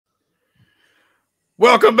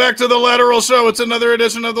Welcome back to the Lateral Show. It's another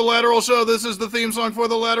edition of the Lateral Show. This is the theme song for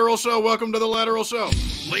the Lateral Show. Welcome to the Lateral Show.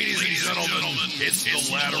 Ladies and gentlemen, it's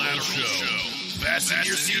the Lateral Show. Fasten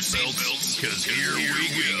your seatbelts, because here we go.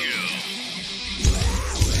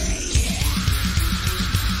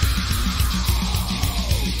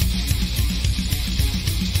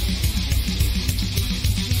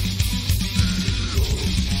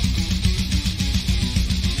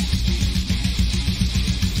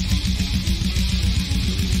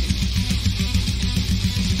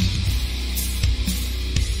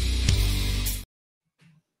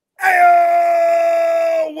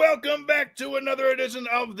 Welcome back to another edition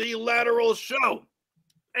of the Lateral Show,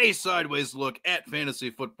 a sideways look at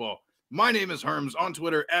fantasy football. My name is Herms, on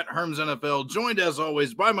Twitter at Herms NFL, joined as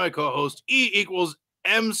always by my co-host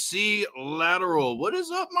E=MC Lateral. What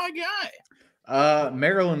is up, my guy?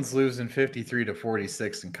 Maryland's losing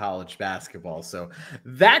 53-46 in college basketball, so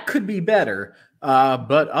that could be better.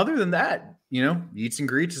 But other than that, eats and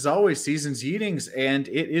greets as always, season's eatings, and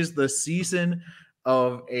it is the season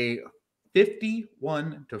of a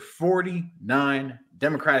 51-49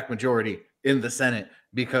 Democratic majority in the Senate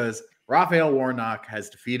because Raphael Warnock has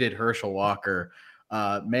defeated Herschel Walker,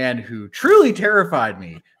 man who truly terrified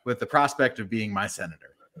me with the prospect of being my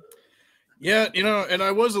senator. Yeah, and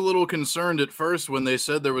I was a little concerned at first when they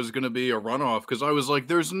said there was going to be a runoff because I was like,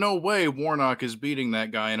 there's no way Warnock is beating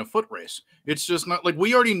that guy in a foot race. It's just not like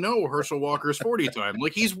we already know Herschel Walker's 40 time.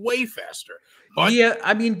 Like, he's way faster. But yeah,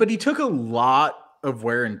 but he took a lot of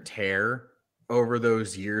wear and tear over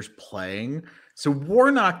those years playing. So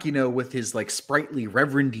Warnock, with his like sprightly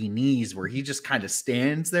reverendy knees where he just kind of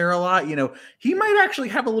stands there a lot, he might actually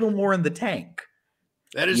have a little more in the tank.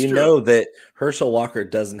 That is true. You know that Herschel Walker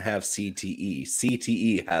doesn't have CTE.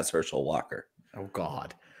 CTE has Herschel Walker. Oh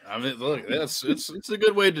God. I mean, look, it's a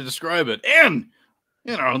good way to describe it. And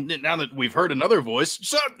now that we've heard another voice,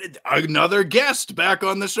 so another guest back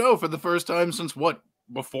on the show for the first time since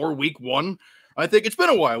before week 1. I think it's been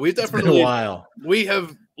a while. We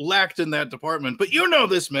have lacked in that department. But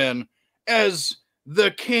this man as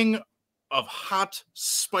the king of hot,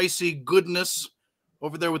 spicy goodness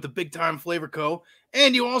over there with the Big Time Flavor Co.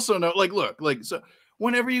 And you also know, so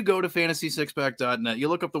whenever you go to fantasy6pack.net, you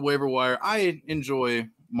look up the waiver wire. I enjoy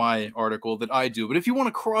my article that I do. But if you want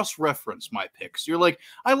to cross-reference my picks, you're like,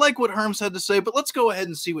 I like what Herms had to say, but let's go ahead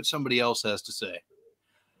and see what somebody else has to say.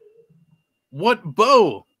 What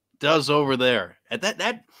Bo does over there at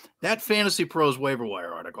that Fantasy Pros waiver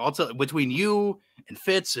wire article, I'll tell you, between you and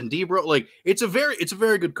Fitz and Debro, it's a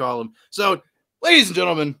very good column. So, ladies and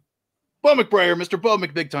gentlemen, Bo McBrayer, Mr. Bo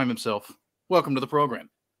McBig Time himself, welcome to the program.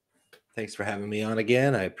 Thanks for having me on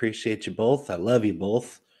again. I appreciate you both. I love you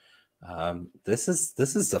both. This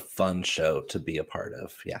is a fun show to be a part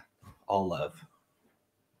of. Yeah, all love.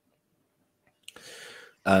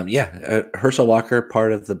 Herschel Walker,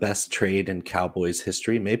 part of the best trade in Cowboys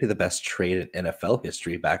history, maybe the best trade in NFL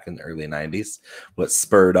history back in the early 90s. What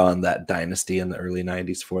spurred on that dynasty in the early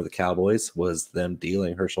 90s for the Cowboys was them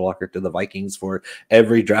dealing Herschel Walker to the Vikings for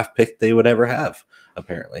every draft pick they would ever have,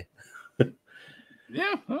 apparently.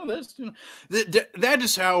 Yeah, well, that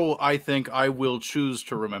is how I think I will choose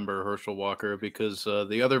to remember Herschel Walker, because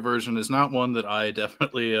the other version is not one that I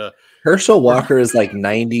definitely... Herschel Walker is like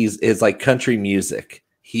 90s, is like country music.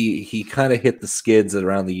 He kind of hit the skids at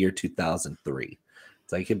around the year 2003.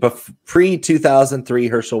 It's like, but pre-2003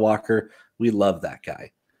 Herschel Walker, we love that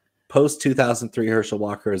guy. Post-2003 Herschel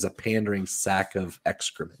Walker is a pandering sack of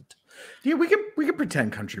excrement. Yeah, we could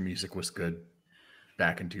pretend country music was good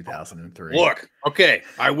back in 2003. Look, okay,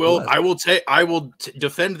 I will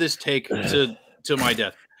defend this take to my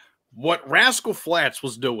death. What Rascal Flatts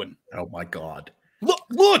was doing. Oh my God.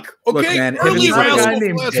 Look, okay. Look, man, if it's not a guy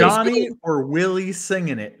named Johnny or Willie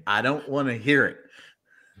singing it, I don't want to hear it.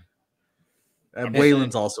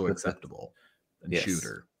 Waylon's also acceptable. And yes.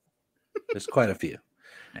 Shooter. There's quite a few.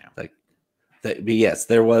 Yeah. But yes,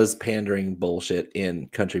 there was pandering bullshit in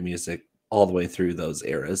country music all the way through those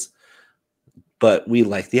eras. But we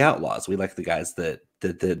like the outlaws. We like the guys that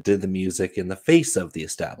did the music in the face of the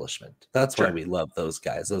establishment. That's why we love those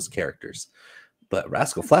guys, those characters. But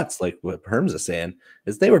Rascal Flatts, like what Herms is saying,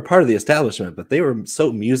 is they were part of the establishment, but they were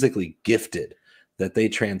so musically gifted that they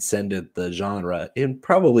transcended the genre in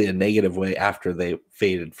probably a negative way after they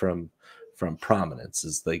faded from prominence.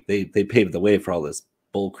 Is like they paved the way for all this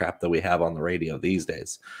bull crap that we have on the radio these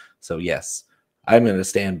days. So yes, I'm going to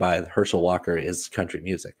stand by Herschel Walker is country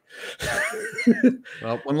music.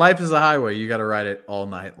 Well, when life is a highway, you got to ride it all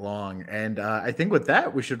night long. And I think with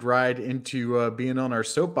that, we should ride into being on our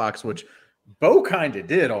soapbox, which Bo kind of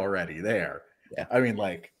did already there. Yeah. I mean,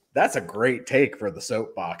 That's a great take for the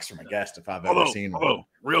soapbox from a guest if I've ever seen one.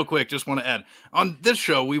 Real quick, just want to add, on this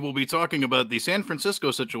show, we will be talking about the San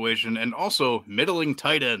Francisco situation and also middling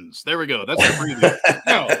tight ends. There we go. That's the preview.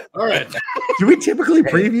 No, all right. Do we typically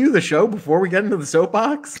preview the show before we get into the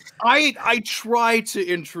soapbox? I try to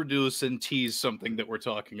introduce and tease something that we're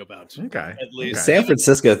talking about. Okay. At least. The San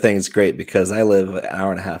Francisco thing is great because I live an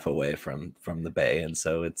hour and a half away from the Bay, and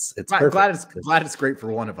so it's I'm glad it's great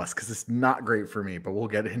for one of us because it's not great for me, but we'll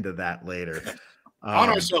get into that later. On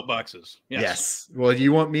our soapboxes. Yes. Well, do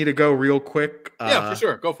you want me to go real quick? Yeah, for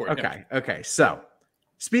sure. Go for it. Okay. Yeah. Okay. So,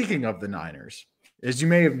 speaking of the Niners, as you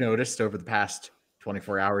may have noticed over the past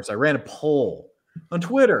 24 hours, I ran a poll on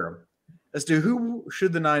Twitter as to who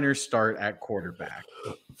should the Niners start at quarterback.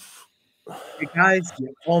 You guys,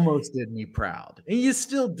 you almost did me proud. And you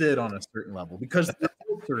still did on a certain level because the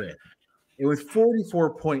votes are in. It was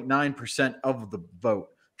 44.9% of the vote,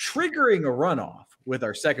 triggering a runoff with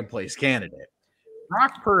our second place candidate.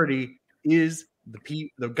 Brock Purdy is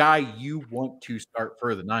the guy you want to start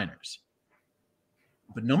for the Niners.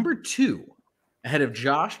 But number 2, ahead of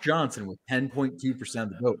Josh Johnson with 10.2% of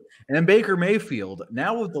the vote, and Baker Mayfield,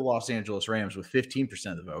 now with the Los Angeles Rams with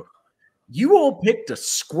 15% of the vote, you all picked a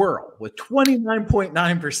squirrel with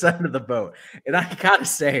 29.9% of the vote. And I got to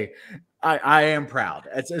say, I am proud.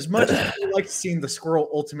 As much as I like seeing the squirrel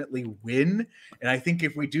ultimately win, and I think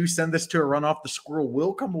if we do send this to a runoff, the squirrel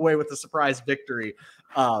will come away with a surprise victory.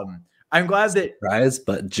 I'm glad that surprise,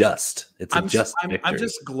 but victory. I'm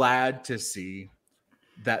just glad to see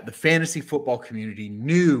that the fantasy football community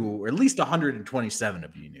knew, or at least 127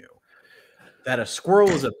 of you knew, that a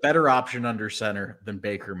squirrel is a better option under center than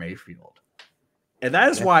Baker Mayfield. And that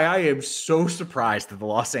is why I am so surprised that the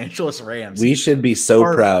Los Angeles Rams. We should be so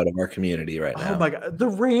proud of our community right now. Oh my God. The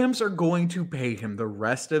Rams are going to pay him the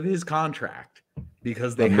rest of his contract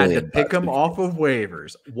because they had to pick him off of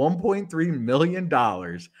waivers, $1.3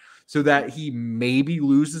 million, so that he maybe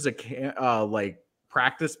loses a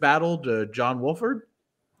practice battle to John Wolford.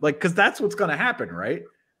 Because that's what's going to happen, right?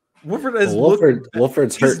 Wolford's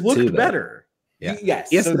hurt looked too, better. Yeah.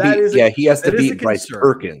 Yes. He has to beat Bryce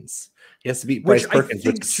Perkins. He has to beat Bryce Perkins,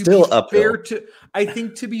 which is still uphill. I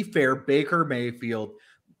think to be fair, Baker Mayfield,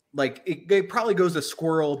 it probably goes to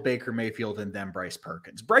Squirrel, Baker Mayfield, and then Bryce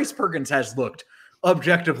Perkins. Bryce Perkins has looked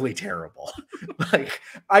objectively terrible.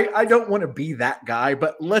 I don't want to be that guy,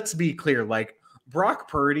 but let's be clear. Brock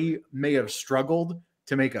Purdy may have struggled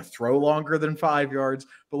to make a throw longer than 5 yards,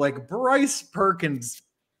 but Bryce Perkins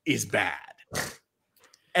is bad.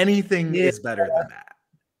 Anything is better than that.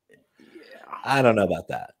 I don't know about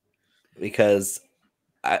that. Because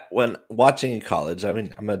when watching in college, I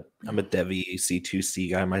mean, I'm a Devi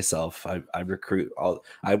C2C guy myself. I recruit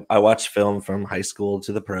I watch film from high school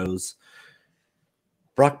to the pros.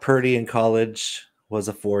 Brock Purdy in college was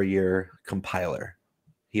a 4-year compiler.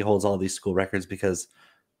 He holds all these school records because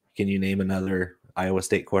can you name another Iowa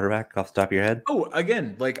State quarterback off the top of your head? Oh,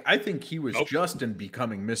 again, I think he was just in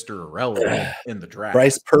becoming Mr. Irrelevant in the draft.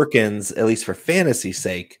 Bryce Perkins, at least for fantasy's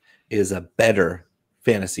sake, is a better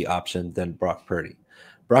fantasy option than Brock Purdy.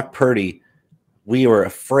 Brock Purdy, we were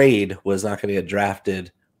afraid was not going to get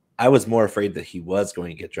drafted. I was more afraid that he was going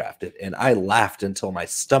to get drafted, and I laughed until my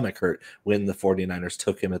stomach hurt when the 49ers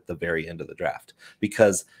took him at the very end of the draft,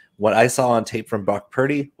 because what I saw on tape from Brock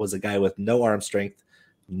Purdy was a guy with no arm strength,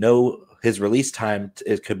 his release time,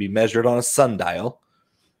 it could be measured on a sundial,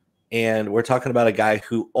 and we're talking about a guy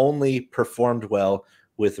who only performed well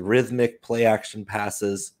with rhythmic play action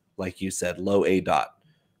passes, like you said, low A dot,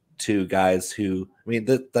 to guys who, I mean,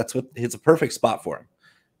 that's what it's a perfect spot for him.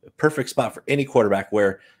 A perfect spot for any quarterback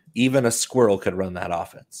where even a squirrel could run that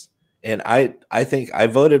offense. And I think I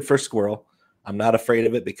voted for Squirrel. I'm not afraid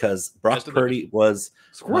of it because Brock Purdy was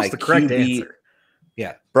Squirrel's the correct answer.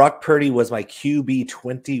 Yeah, Brock Purdy was my QB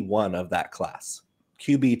 21 of that class.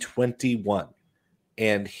 QB 21.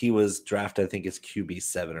 And he was drafted, I think it's QB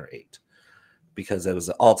 7 or 8, because it was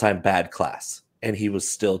an all-time bad class. And he was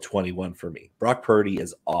still 21 for me. Brock Purdy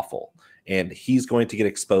is awful, and he's going to get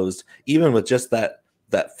exposed even with just that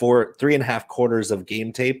 3.5 quarters of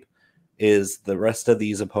game tape. Is the rest of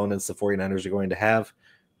these opponents the 49ers are going to have,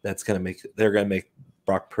 they're going to make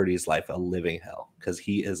Brock Purdy's life a living hell because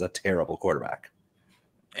he is a terrible quarterback.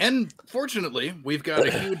 And fortunately, we've got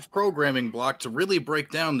a huge programming block to really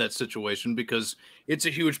break down that situation, because it's a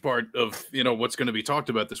huge part of, what's going to be talked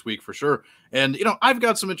about this week for sure. And, I've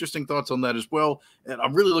got some interesting thoughts on that as well. And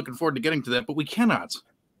I'm really looking forward to getting to that, but we cannot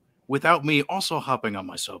without me also hopping on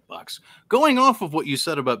my soapbox. Going off of what you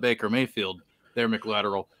said about Baker Mayfield there,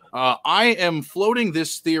 McLateral, I am floating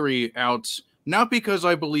this theory out, not because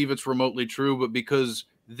I believe it's remotely true, but because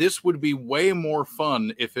this would be way more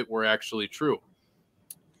fun if it were actually true.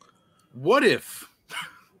 What if,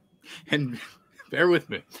 and bear with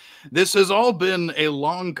me, this has all been a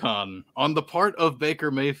long con on the part of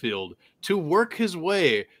Baker Mayfield to work his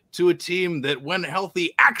way to a team that, when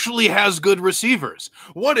healthy, actually has good receivers?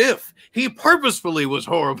 What if he purposefully was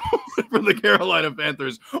horrible for the Carolina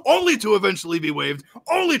Panthers, only to eventually be waived,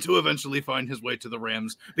 only to eventually find his way to the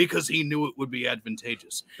Rams because he knew it would be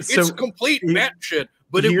advantageous? So it's complete batshit,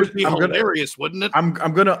 but it would be hilarious, wouldn't it? I'm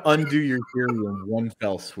going to undo your theory in one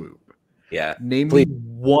fell swoop. Yeah. Name me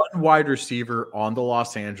one wide receiver on the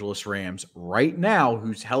Los Angeles Rams right now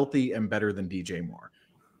who's healthy and better than DJ Moore.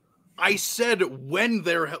 I said when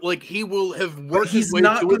they're like, he will have worked his way to a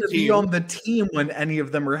team. He's not going to be on the team when any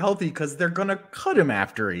of them are healthy because they're going to cut him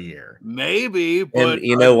after a year. Maybe, but and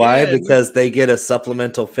you know why? Because they get a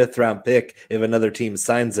supplemental 5th-round pick if another team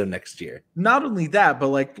signs him next year. Not only that, but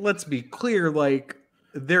like, let's be clear, like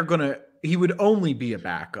he would only be a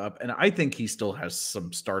backup, and I think he still has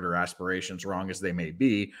some starter aspirations, wrong as they may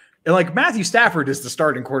be. And like, Matthew Stafford is the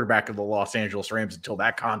starting quarterback of the Los Angeles Rams until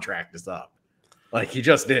that contract is up. Like, he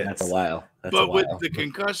just is. That's a while. With the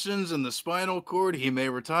concussions and the spinal cord, he may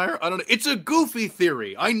retire. I don't know. It's a goofy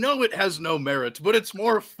theory. I know it has no merit, but it's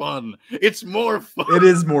more fun. It's more fun. It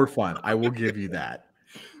is more fun. I will give you that.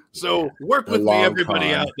 So work with me,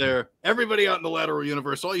 everybody out there. Everybody out in the lateral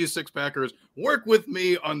universe, all you six-packers, work with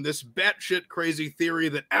me on this batshit crazy theory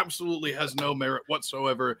that absolutely has no merit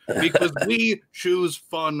whatsoever, because we choose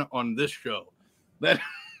fun on this show.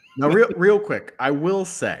 Now, real quick, I will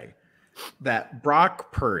say that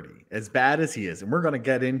Brock Purdy, as bad as he is, and we're going to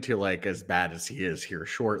get into like as bad as he is here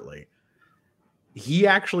shortly, he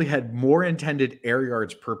actually had more intended air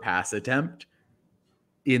yards per pass attempt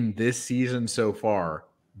in this season so far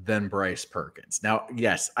than Bryce Perkins. Now,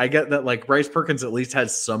 yes, I get that like Bryce Perkins at least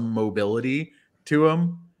has some mobility to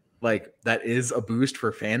him. Like, that is a boost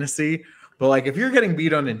for fantasy. But like, if you're getting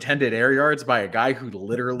beat on intended air yards by a guy who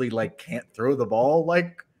literally like can't throw the ball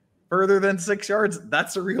like further than 6 yards,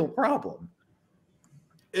 that's a real problem.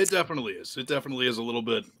 It definitely is. It definitely is a little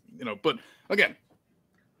bit, but again,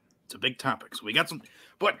 it's a big topic. So we got some,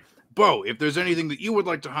 but Bo, if there's anything that you would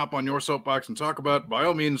like to hop on your soapbox and talk about, by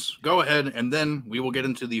all means, go ahead. And then we will get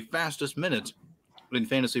into the fastest minutes in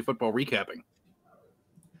fantasy football recapping.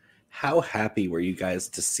 How happy were you guys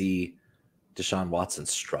to see Deshaun Watson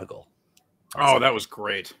struggle? Oh, that was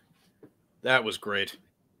great. That was great.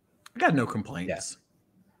 I got no complaints.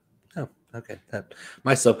 Yeah. Oh, okay.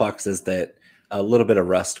 My soapbox is that a little bit of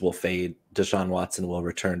rust will fade. Deshaun Watson will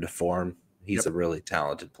return to form. He's a really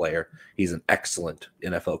talented player. He's an excellent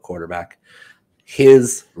NFL quarterback.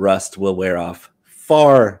 His rust will wear off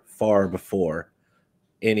far, far before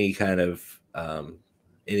any kind of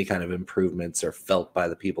improvements are felt by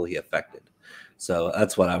the people he affected. So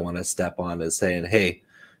that's what I want to step on, is saying, hey,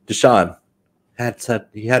 Deshaun,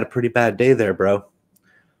 you had a pretty bad day there, bro.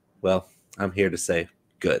 Well, I'm here to say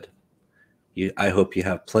good. I hope you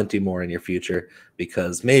have plenty more in your future,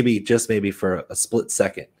 because maybe, just maybe for a split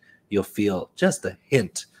second, you'll feel just a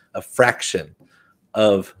hint, a fraction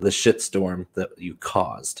of the shitstorm that you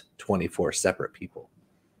caused 24 separate people.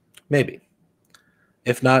 Maybe.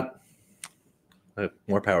 If not,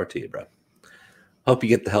 more power to you, bro. Hope you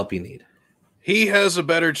get the help you need. He has a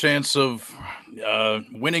better chance of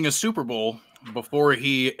winning a Super Bowl before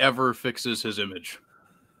he ever fixes his image.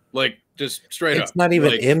 Like, just straight up. It's not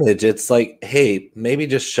even image. It's like, hey, maybe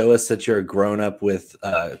just show us that you're grown up with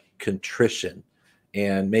contrition,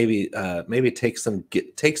 and maybe take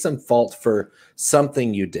some fault for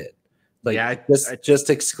something you did. Like, just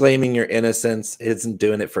exclaiming your innocence isn't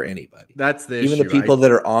doing it for anybody. That's the issue. Even the people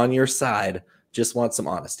that are on your side just want some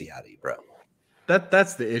honesty out of you, bro.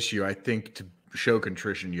 That's the issue. I think to show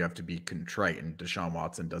contrition, you have to be contrite, and Deshaun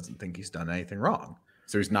Watson doesn't think he's done anything wrong,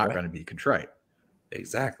 so he's not going to be contrite.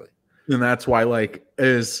 Exactly. And that's why, like,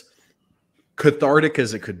 as cathartic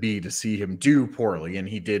as it could be to see him do poorly, and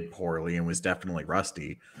he did poorly and was definitely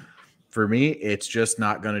rusty, for me, it's just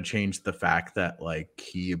not going to change the fact that, like,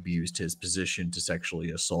 he abused his position to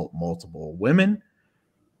sexually assault multiple women.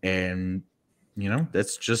 And,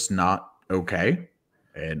 that's just not okay.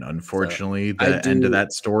 And unfortunately, the end of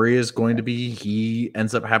that story is going to be he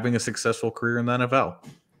ends up having a successful career in the NFL.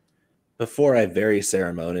 Before I very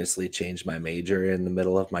ceremoniously changed my major in the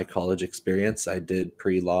middle of my college experience, I did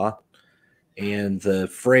pre-law. And the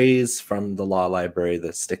phrase from the law library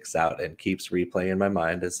that sticks out and keeps replaying in my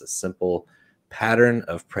mind is a simple pattern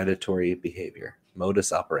of predatory behavior,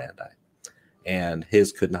 modus operandi. And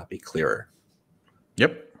his could not be clearer.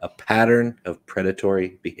 Yep. A pattern of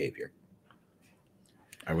predatory behavior.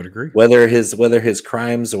 I would agree. Whether his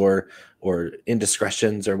crimes or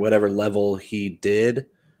indiscretions or whatever level he did,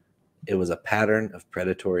 it was a pattern of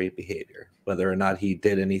predatory behavior. Whether or not he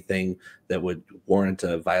did anything that would warrant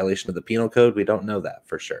a violation of the penal code, we don't know that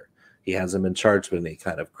for sure. He hasn't been charged with any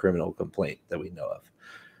kind of criminal complaint that we know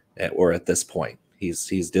of, or at this point,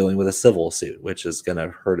 he's dealing with a civil suit, which is going to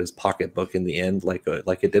hurt his pocketbook in the end, like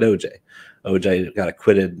it did OJ. OJ got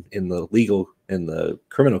acquitted in the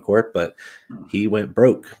criminal court, but he went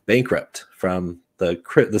bankrupt from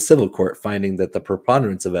the civil court, finding that the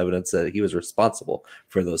preponderance of evidence that he was responsible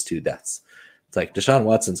for those 2 deaths. It's like Deshaun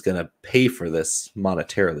Watson's going to pay for this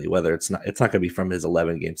monetarily, whether it's not going to be from his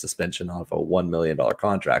 11-game suspension off a $1 million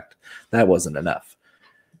contract. That wasn't enough.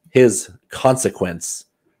 His consequence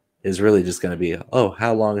is really just going to be,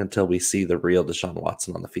 how long until we see the real Deshaun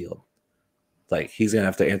Watson on the field? Like, he's going to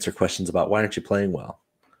have to answer questions about, why aren't you playing well?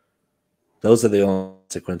 Those are the only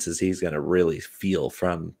consequences he's going to really feel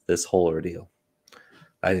from this whole ordeal.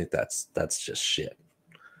 I think that's just shit.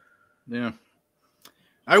 Yeah.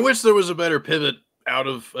 I wish there was a better pivot out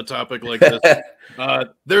of a topic like this.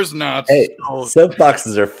 There's not. Hey,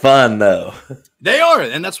 soapboxes are fun, though. They are,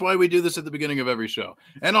 and that's why we do this at the beginning of every show.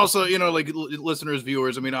 And also, like listeners,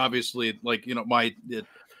 viewers, I mean, obviously, my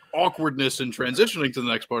awkwardness in transitioning to the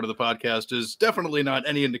next part of the podcast is definitely not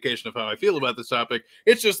any indication of how I feel about this topic.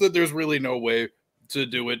 It's just that there's really no way to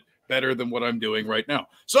do it better than what I'm doing right now.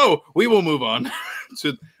 So we will move on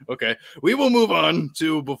to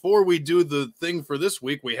before we do the thing for this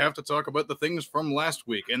week, we have to talk about the things from last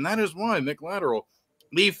week. And that is why McLateral,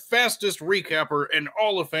 the fastest recapper in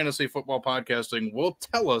all of fantasy football podcasting, will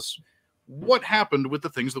tell us what happened with the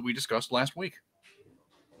things that we discussed last week.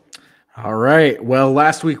 All right. Well,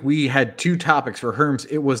 last week we had 2 topics for Herms.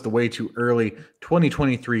 It was the way too early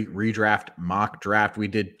 2023 redraft mock draft. We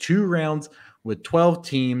did 2 rounds with 12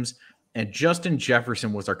 teams, and Justin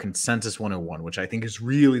Jefferson was our consensus 101, which I think is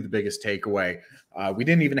really the biggest takeaway. We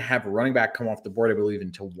didn't even have a running back come off the board, I believe,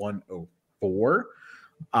 until 104.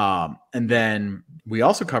 And then we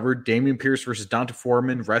also covered Dameon Pierce versus Donta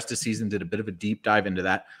Foreman. Rest of season, did a bit of a deep dive into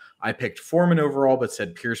that. I picked Foreman overall, but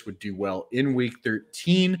said Pierce would do well in week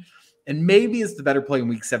 13. And maybe it's the better play in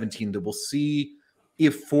week 17 that we'll see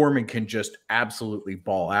if Foreman can just absolutely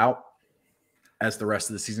ball out as the rest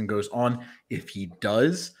of the season goes on. If he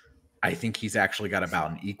does, I think he's actually got about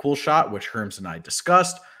an equal shot, which Herms and I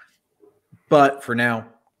discussed. But for now,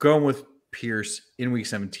 going with Pierce in week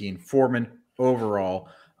 17, Foreman overall.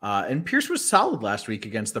 And Pierce was solid last week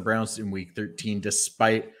against the Browns in week 13,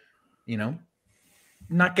 despite, not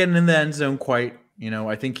getting in the end zone quite.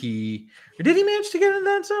 I think did he manage to get in the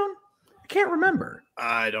end zone? I can't remember.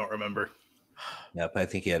 I don't remember. Yep, I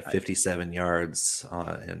think he had 57 yards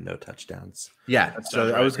and no touchdowns. Yeah,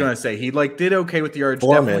 so I was going to say he did okay with the yards.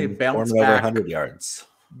 Foreman, definitely a bounce over back. 100 yards.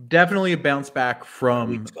 Definitely a bounce back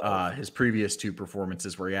from his previous 2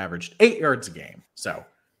 performances where he averaged 8 yards a game. So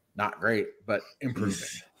not great, but improving.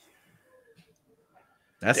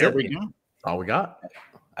 That's there it. We go. All we got.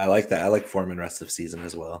 I like that. I like Foreman rest of season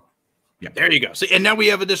as well. Yeah, there you go. See, and now we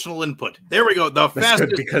have additional input. There we go. That's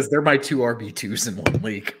fastest, because they're my 2 RB2s in one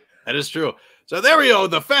league. That is true. So there we go.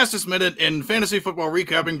 The fastest minute in fantasy football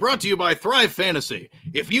recapping, brought to you by Thrive Fantasy.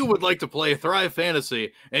 If you would like to play Thrive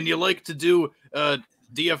Fantasy and you like to do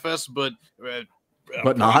DFS, but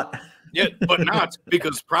not. Yeah, but not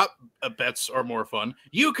because prop bets are more fun.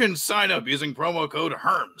 You can sign up using promo code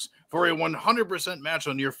HERMS for a 100% match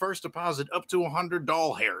on your first deposit up to 100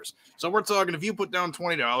 doll hairs. So we're talking, if you put down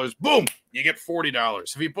 $20, boom, you get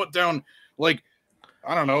 $40. If you put down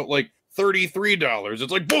 $33,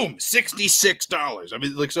 it's boom, $66. I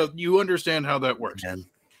mean, so you understand how that works. Man.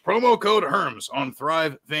 Promo code HERMS on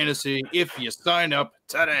Thrive Fantasy if you sign up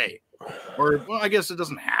today. Or, well, I guess it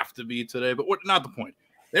doesn't have to be today, but not the point.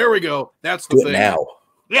 There we go. That's the thing. Now.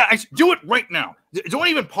 Yeah, do it right now. Don't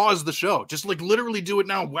even pause the show. Just literally do it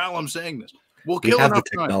now while I'm saying this. We'll kill enough the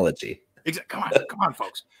technology. Come on,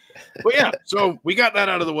 folks. But yeah, so we got that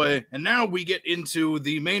out of the way, and now we get into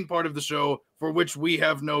the main part of the show for which we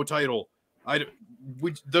have no title.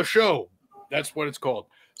 The show, that's what it's called.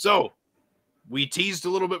 So we teased a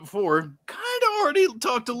little bit before, kind of already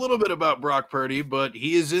talked a little bit about Brock Purdy, but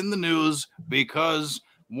he is in the news because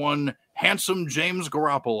one handsome James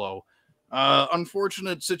Garoppolo,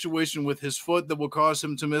 unfortunate situation with his foot that will cause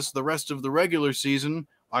him to miss the rest of the regular season.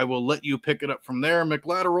 I will let you pick it up from there.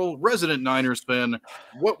 McLateral, resident Niners fan,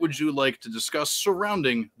 what would you like to discuss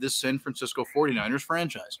surrounding this San Francisco 49ers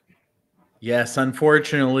franchise? Yes,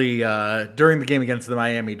 unfortunately, during the game against the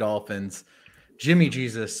Miami Dolphins, Jimmy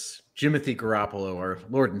Garoppolo, our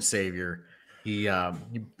Lord and Savior, he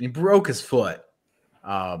broke his foot.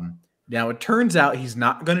 Now, it turns out he's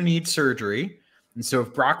not going to need surgery. And so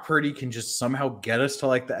if Brock Purdy can just somehow get us to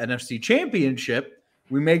like the NFC Championship,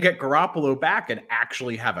 we may get Garoppolo back and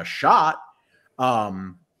actually have a shot.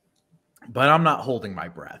 But I'm not holding my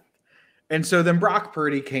breath. And so then Brock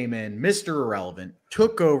Purdy came in, Mr. Irrelevant,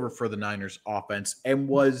 took over for the Niners offense and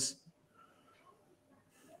was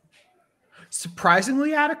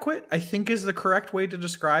surprisingly adequate, I think is the correct way to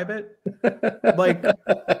describe it. Like,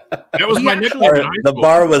 that was my nickname. The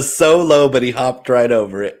bar was so low, but he hopped right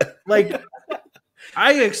over it. Like,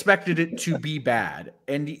 I expected it to be bad,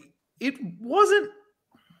 and it wasn't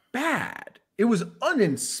bad. It was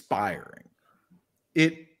uninspiring.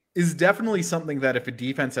 It is definitely something that if a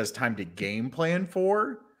defense has time to game plan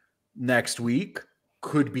for next week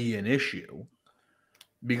could be an issue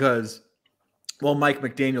because, well, Mike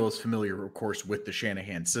McDaniel is familiar, of course, with the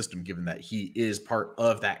Shanahan system, given that he is part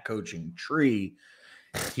of that coaching tree.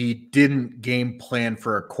 He didn't game plan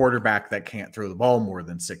for a quarterback that can't throw the ball more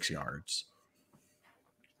than 6 yards.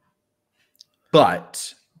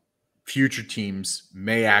 But future teams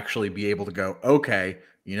may actually be able to go, okay,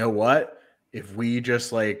 you know what? If we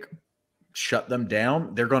just like shut them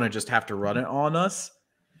down, they're going to just have to run it on us.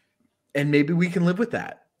 And maybe we can live with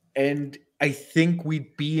that. And I think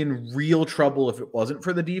we'd be in real trouble if it wasn't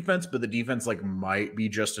for the defense, but the defense like might be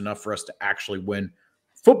just enough for us to actually win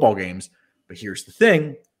football games. But here's the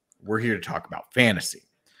thing. We're here to talk about fantasy.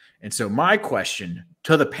 And so my question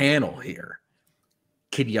to the panel here,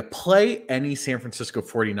 can you play any San Francisco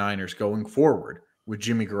 49ers going forward with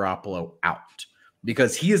Jimmy Garoppolo out?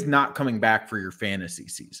 Because he is not coming back for your fantasy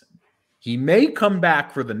season. He may come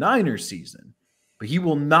back for the Niners season, but he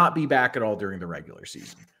will not be back at all during the regular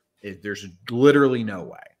season. There's literally no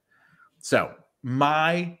way. So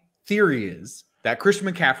my theory is that Christian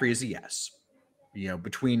McCaffrey is a yes. You know,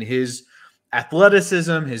 between his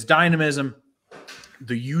athleticism, his dynamism,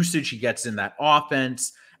 the usage he gets in that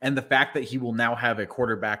offense, and the fact that he will now have a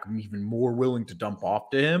quarterback even more willing to dump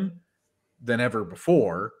off to him than ever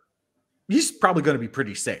before, he's probably going to be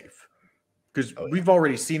pretty safe because we've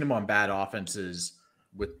already seen him on bad offenses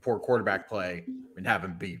with poor quarterback play and have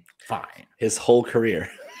him be fine. His whole career.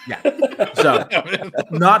 Yeah. So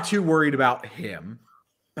not too worried about him,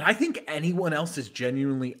 but I think anyone else is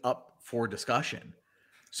genuinely up for discussion.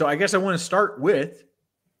 So I guess I want to start with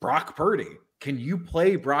Brock Purdy. Can you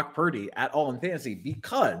play Brock Purdy at all in fantasy?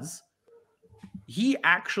 Because he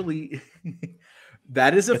actually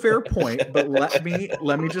that is a fair point, but let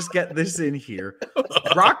me just get this in here.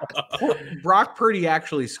 Brock Purdy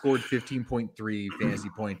actually scored 15.3 fantasy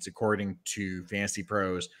points according to Fantasy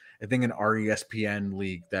Pros. I think in our ESPN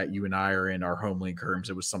league that you and I are in, our home league Herms,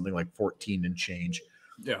 it was something like 14 and change,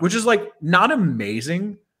 which is like not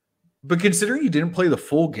amazing, but considering he didn't play the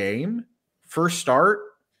full game first start,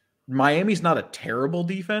 Miami's not a terrible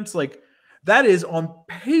defense. Like that is on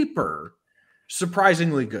paper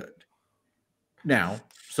surprisingly good. Now,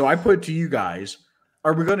 so I put to you guys,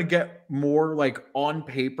 are we going to get more like on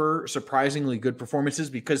paper surprisingly good performances?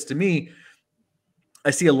 Because to me, I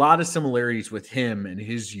see a lot of similarities with him and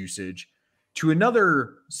his usage to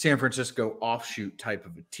another San Francisco offshoot type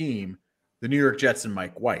of a team, the New York Jets and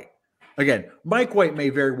Mike White. Again, Mike White may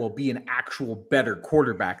very well be an actual better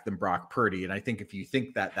quarterback than Brock Purdy. And I think if you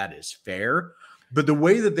think that, that is fair. But the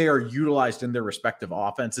way that they are utilized in their respective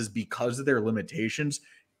offenses because of their limitations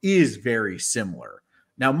is very similar.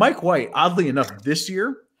 Now, Mike White, oddly enough, this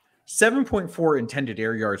year, 7.4 intended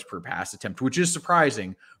air yards per pass attempt, which is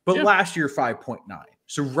surprising. But last year, 5.9.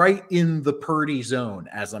 So right in the Purdy zone,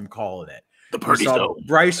 as I'm calling it. The Purdy zone.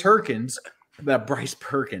 Bryce Perkins,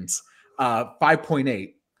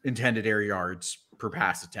 5.8 intended air yards per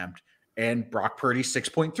pass attempt. And Brock Purdy,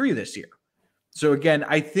 6.3 this year. So again,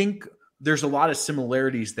 I think there's a lot of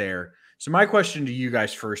similarities there. So my question to you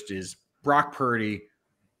guys first is, Brock Purdy,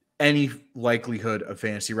 any likelihood of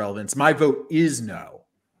fantasy relevance? My vote is no.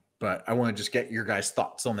 But I want to just get your guys'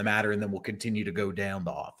 thoughts on the matter, and then we'll continue to go down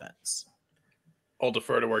the offense. I'll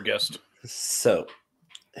defer to our guest. So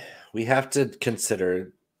we have to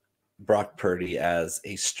consider Brock Purdy as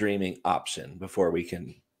a streaming option before we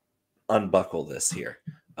can unbuckle this here.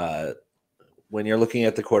 When you're looking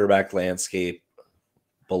at the quarterback landscape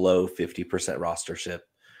below 50% rostership,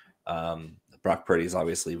 Brock Purdy is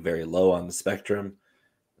obviously very low on the spectrum.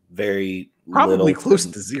 Probably close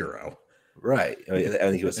to zero. Right. I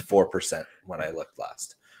think it was 4% when I looked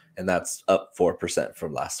last, and that's up 4%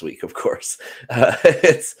 from last week. Of course,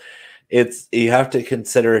 it's you have to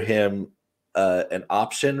consider him an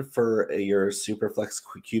option for your Superflex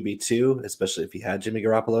QB2, especially if you had Jimmy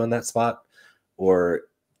Garoppolo in that spot, or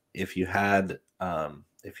if you had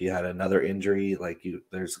another injury,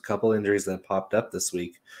 there's a couple injuries that popped up this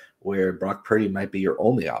week where Brock Purdy might be your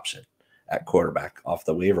only option at quarterback off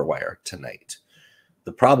the waiver wire tonight.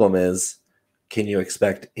 The problem is, can you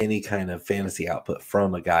expect any kind of fantasy output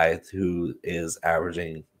from a guy who is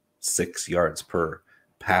averaging 6 yards per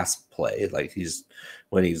pass play? Like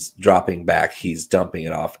when he's dropping back, he's dumping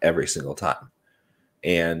it off every single time.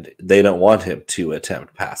 And they don't want him to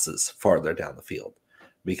attempt passes farther down the field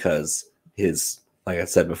because like I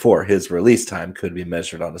said before, his release time could be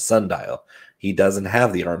measured on a sundial. He doesn't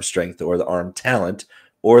have the arm strength or the arm talent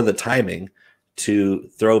or the timing to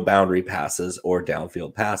throw boundary passes or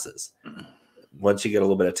downfield passes. Once you get a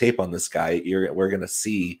little bit of tape on this guy, we're going to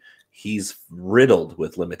see he's riddled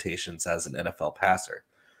with limitations as an NFL passer.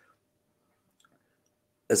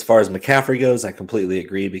 As far as McCaffrey goes, I completely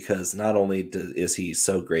agree because not only is he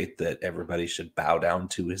so great that everybody should bow down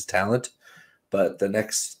to his talent, but the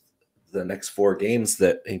next 4 games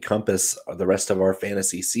that encompass the rest of our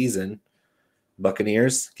fantasy season,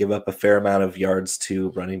 Buccaneers give up a fair amount of yards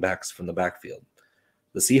to running backs from the backfield.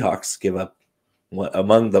 The Seahawks give up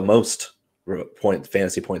among the most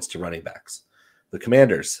fantasy points to running backs. The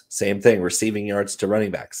Commanders, same thing, receiving yards to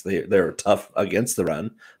running backs. They're tough against the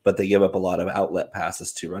run, but they give up a lot of outlet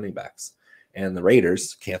passes to running backs. And the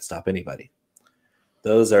Raiders can't stop anybody.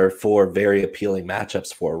 Those are 4 very appealing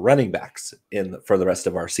matchups for running backs for the rest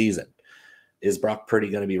of our season. Is Brock Purdy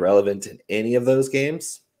going to be relevant in any of those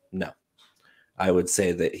games? No. I would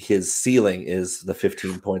say that his ceiling is the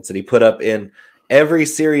 15 points that he put up in every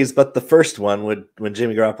series but the first one when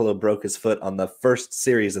Jimmy Garoppolo broke his foot on the first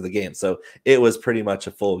series of the game. So it was pretty much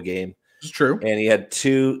a full game. It's true. And he had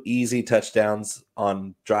 2 easy touchdowns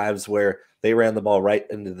on drives where they ran the ball right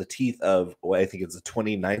into the teeth of, I think it's the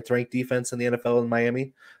 29th ranked defense in the NFL in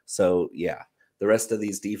Miami. So, yeah, the rest of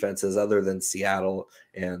these defenses other than Seattle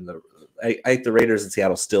and I think the Raiders and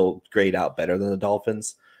Seattle still grade out better than the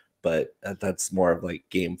Dolphins, but that's more of like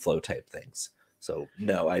game flow type things. So,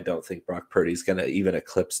 no, I don't think Brock Purdy's going to even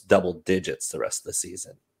eclipse double digits the rest of the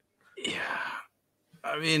season. Yeah.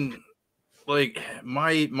 I mean, like,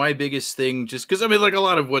 my biggest thing, just because, I mean, like, a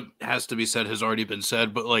lot of what has to be said has already been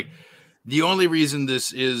said, but, like, the only reason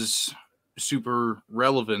this is super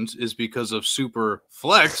relevant is because of super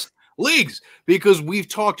flex leagues, because we've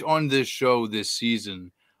talked on this show this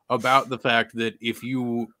season about the fact that if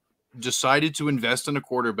you decided to invest in a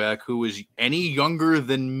quarterback who is any younger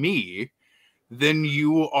than me, then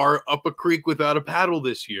you are up a creek without a paddle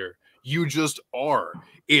this year. You just are.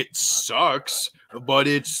 It sucks, but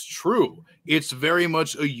it's true. It's very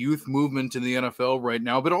much a youth movement in the NFL right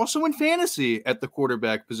now, but also in fantasy at the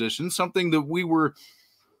quarterback position, something that we were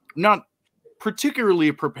not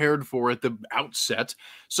particularly prepared for at the outset.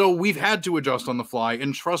 So we've had to adjust on the fly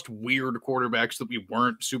and trust weird quarterbacks that we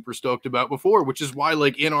weren't super stoked about before, which is why,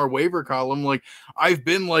 like, in our waiver column, like, I've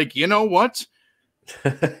been like, you know what?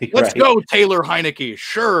 Let's go, Taylor Heineke.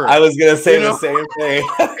 Sure. I was gonna say the same thing.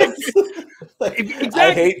 Exactly.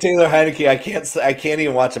 I hate Taylor Heineke. I can't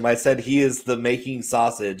even watch him. I said he is the making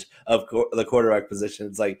sausage of the quarterback position.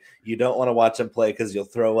 It's like you don't want to watch him play because you'll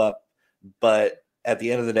throw up. But at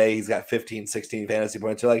the end of the day, he's got 15, 16 fantasy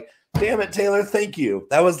points. You're like, damn it, Taylor, thank you.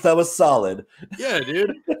 That was solid. Yeah,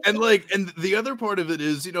 dude. And the other part of it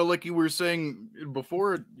is, you know, like you were saying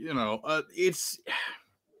before, you know, it's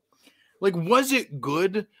like, was it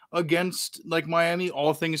good against like Miami,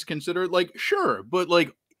 all things considered? Like, sure, but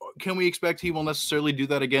like, can we expect he will necessarily do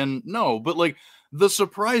that again? No, but like the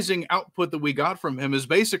surprising output that we got from him is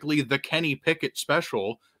basically the Kenny Pickett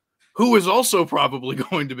special, who is also probably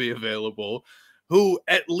going to be available, who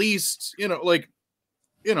at least, you know, like,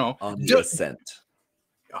 you know, on the ascent.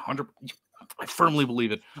 100. I firmly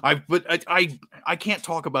believe it. I can't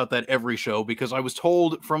talk about that every show because I was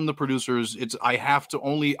told from the producers I have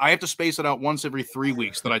to space it out once every 3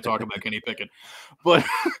 weeks that I talk about Kenny Pickett. But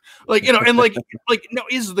like, you know, and like no,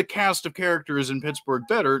 is the cast of characters in Pittsburgh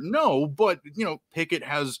better? No, but you know, Pickett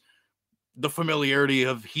has the familiarity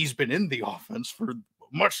of he's been in the offense for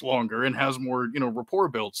much longer and has more, you know, rapport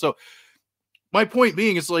built. So my point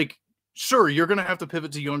being is like, sure, you're going to have to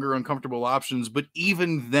pivot to younger, uncomfortable options, but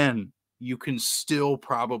even then, you can still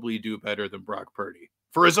probably do better than Brock Purdy,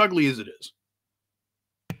 for as ugly as it is.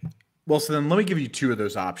 Well, so then let me give you 2 of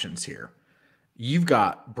those options here. You've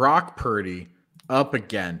got Brock Purdy up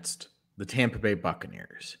against the Tampa Bay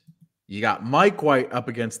Buccaneers. You got Mike White up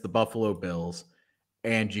against the Buffalo Bills.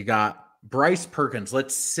 And you got Bryce Perkins.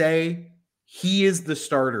 Let's say he is the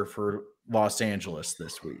starter for Los Angeles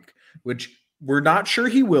this week, which we're not sure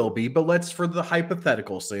he will be, but let's, for the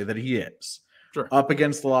hypothetical, say that he is. Sure. Up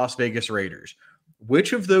against the Las Vegas Raiders.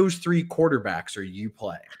 Which of those 3 quarterbacks are you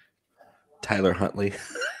playing? Tyler Huntley.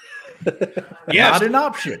 Yes. Not an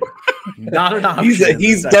option. Not an option.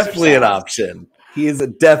 He's definitely an option. He is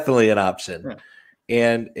definitely an option. Yeah.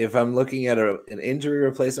 And if I'm looking at an injury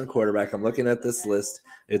replacement quarterback, I'm looking at this list.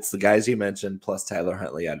 It's the guys you mentioned plus Tyler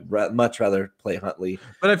Huntley. I'd much rather play Huntley.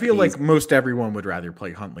 But I feel like most everyone would rather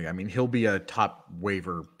play Huntley. I mean, he'll be a top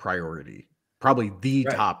waiver priority, probably the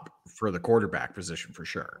top for the quarterback position for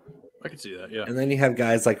sure. I can see that, yeah. And then you have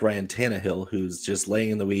guys like Ryan Tannehill, who's just laying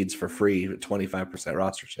in the weeds for free, 25%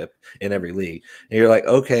 rostership in every league. And you're like,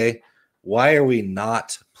 okay, why are we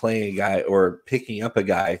not playing a guy or picking up a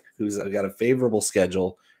guy who's got a favorable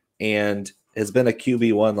schedule and has been a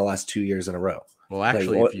QB1 the last 2 years in a row? Well,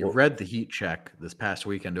 actually, if you read the heat check this past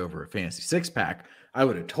weekend over a fantasy six-pack, I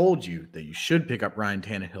would have told you that you should pick up Ryan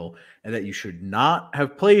Tannehill and that you should not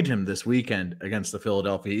have played him this weekend against the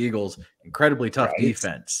Philadelphia Eagles. Incredibly tough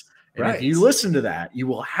defense. And if you listen to that, you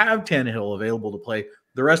will have Tannehill available to play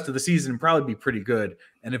the rest of the season and probably be pretty good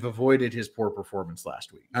and have avoided his poor performance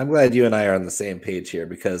last week. I'm glad you and I are on the same page here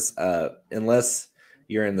because unless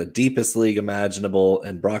you're in the deepest league imaginable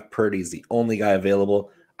and Brock Purdy's the only guy available,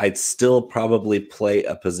 I'd still probably play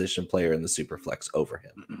a position player in the Superflex over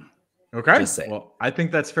him. Okay. Well, I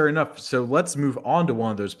think that's fair enough. So let's move on to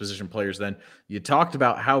one of those position players then. You talked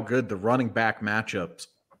about how good the running back matchups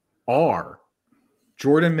are.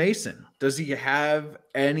 Jordan Mason, does he have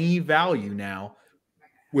any value now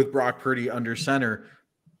with Brock Purdy under center,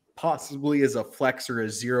 possibly as a flex or a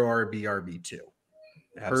zero RB, RB2?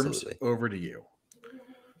 Absolutely. Herms, over to you.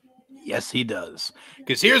 Yes, he does.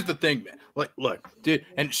 Because here's the thing, man. Like, look, dude,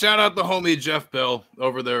 and shout out the homie Jeff Bell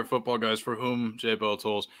over there at Football Guys, for whom Jay Bell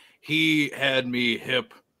tolls. He had me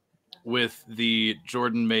hip with the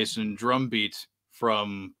Jordan Mason drum beat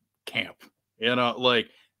from camp. You know, like,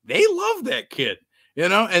 they love that kid. You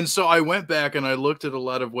know, and so I went back and I looked at a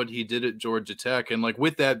lot of what he did at Georgia Tech. And like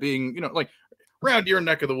with that being, you know, like around your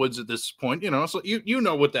neck of the woods at this point, you know, so you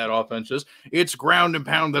know what that offense is. It's ground and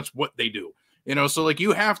pound. That's what they do. You know, so like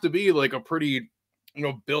you have to be like a pretty, you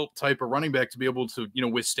know, built type of running back to be able to, you know,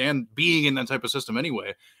 withstand being in that type of system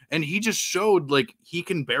anyway. And he just showed like he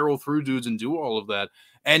can barrel through dudes and do all of that.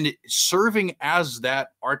 And serving as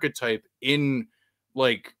that archetype in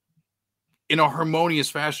like, in a harmonious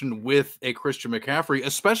fashion with a Christian McCaffrey,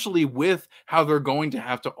 especially with how they're going to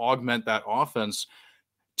have to augment that offense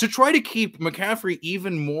to try to keep McCaffrey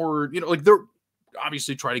even more, you know, like they're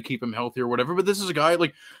obviously try to keep him healthy or whatever, but this is a guy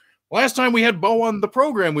like last time we had Bo on the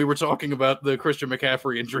program, we were talking about the Christian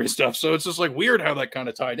McCaffrey injury stuff. So it's just like weird how that kind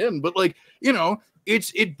of tied in, but like, you know,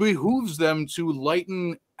 it behooves them to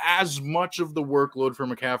lighten as much of the workload for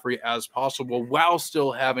McCaffrey as possible while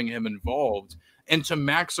still having him involved. And to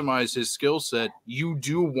maximize his skill set, you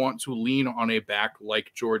do want to lean on a back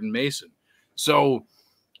like Jordan Mason. So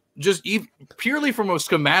just purely from a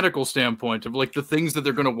schematical standpoint of like the things that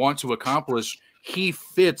they're going to want to accomplish, he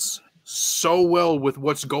fits so well with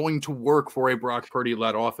what's going to work for a Brock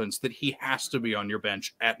Purdy-led offense that he has to be on your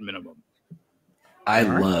bench at minimum. I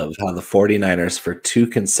love how the 49ers for 2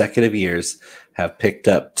 consecutive years have picked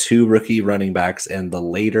up 2 rookie running backs, and the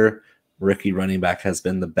later rookie running back has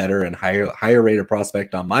been the better and higher rated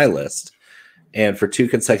prospect on my list. And for 2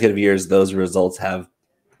 consecutive years, those results have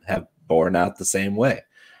borne out the same way.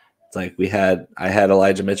 It's like I had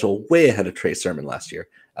Elijah Mitchell way ahead of Trey Sermon last year.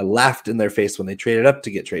 I laughed in their face when they traded up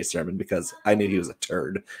to get Trey Sermon because I knew he was a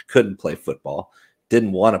turd, couldn't play football,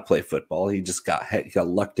 didn't want to play football. He just got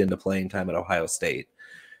lucked into playing time at Ohio State.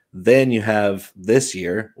 Then you have this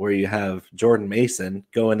year where you have Jordan Mason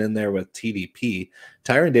going in there with TDP.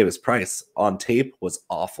 Tyron Davis-Price on tape was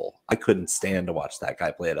awful. I couldn't stand to watch that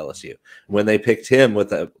guy play at LSU. When they picked him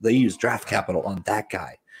they used draft capital on that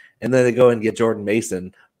guy. And then they go and get Jordan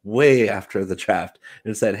Mason way after the draft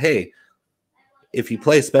and said, hey, if you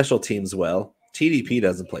play special teams well, TDP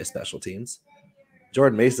doesn't play special teams.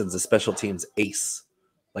 Jordan Mason's a special teams ace.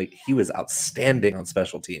 Like, he was outstanding on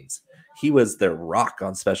special teams. He was their rock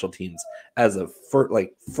on special teams as a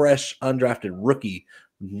fresh, undrafted rookie,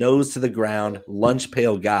 nose to the ground, lunch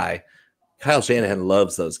pail guy. Kyle Shanahan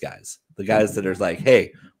loves those guys. The guys that are like,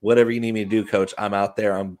 hey, whatever you need me to do, coach, I'm out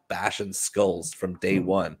there. I'm bashing skulls from day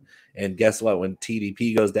one. And guess what? When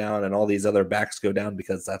TDP goes down and all these other backs go down,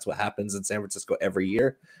 because that's what happens in San Francisco every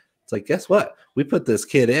year, it's like, guess what? We put this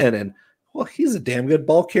kid in and, well, he's a damn good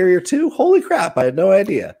ball carrier too. Holy crap. I had no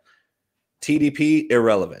idea. TDP,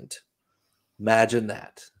 irrelevant. Imagine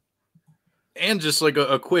that. And just like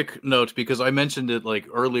a quick note, because I mentioned it like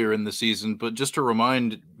earlier in the season, but just to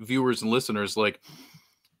remind viewers and listeners, like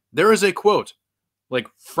there is a quote like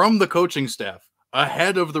from the coaching staff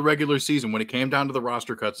ahead of the regular season when it came down to the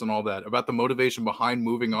roster cuts and all that about the motivation behind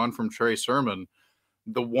moving on from Trey Sermon.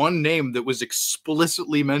 The one name that was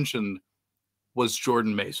explicitly mentioned was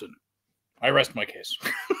Jordan Mason. I rest my case.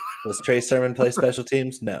 Does Trey Sermon play special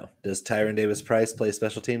teams? No. Does Tyron Davis-Price play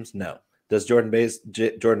special teams? No. Does Jordan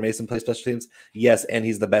Mason play special teams? Yes, and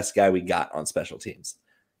he's the best guy we got on special teams.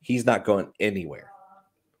 He's not going anywhere.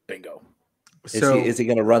 Bingo. Is he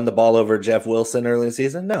going to run the ball over Jeff Wilson early in the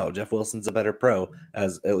season? No. Jeff Wilson's a better pro,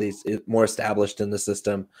 as at least more established in the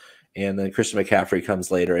system. And then Christian McCaffrey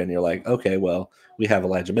comes later, and you're like, okay, well, we have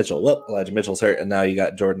Elijah Mitchell. Well, Elijah Mitchell's hurt, and now you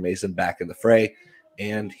got Jordan Mason back in the fray,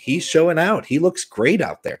 and he's showing out. He looks great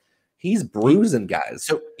out there. He's bruising guys.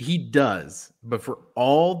 So he does, but for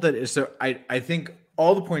all that is, so I think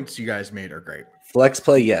all the points you guys made are great. Flex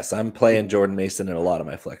play, yes. I'm playing Jordan Mason in a lot of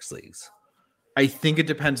my flex leagues. I think it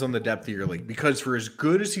depends on the depth of your league, because for as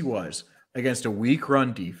good as he was against a weak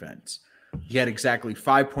run defense, he had exactly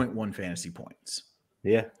 5.1 fantasy points.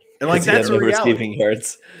 Yeah. And like that's no a reality. Receiving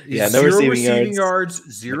yards. Yeah, no no receiving yards,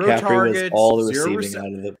 zero McCaffrey targets, was all the zero receiving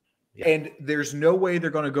out of the. Yeah. And there's no way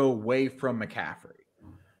they're going to go away from McCaffrey.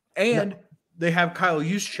 And they have Kyle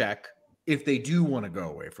Juszczyk. If they do want to go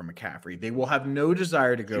away from McCaffrey, they will have no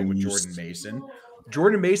desire to go with Jordan Mason.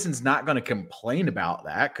 Jordan Mason's not going to complain about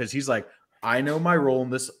that, because he's like, I know my role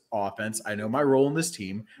in this offense. I know my role in this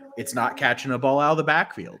team. It's not catching a ball out of the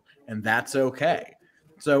backfield, and that's okay.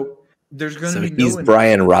 So there's going to be he's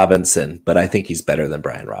Brian Robinson, but I think he's better than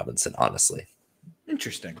Brian Robinson, honestly.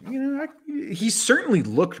 Interesting. You know, he certainly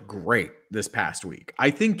looked great this past week. I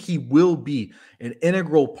think he will be an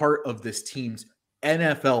integral part of this team's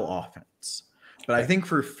NFL offense. But I think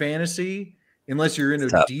for fantasy, unless you're in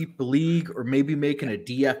a deep league or maybe making a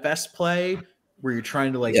DFS play where you're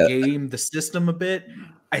trying to game the system a bit,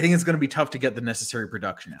 I think it's going to be tough to get the necessary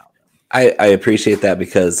production out. I appreciate that,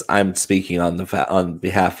 because I'm speaking on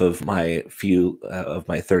behalf of my few of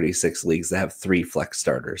my 36 leagues that have 3 flex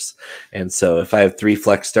starters, and so if I have 3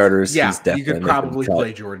 flex starters, he's definitely you could probably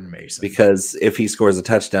play Jordan Mason, because if he scores a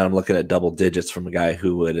touchdown, I'm looking at double digits from a guy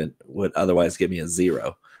who would otherwise give me a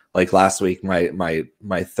 0. Like last week, my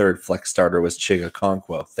third flex starter was Chiga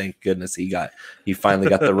Okonkwo. Thank goodness he finally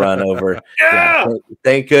got the run over. Yeah!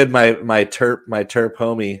 Thank good my terp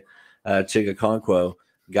homie Chiga Okonkwo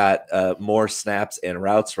got more snaps and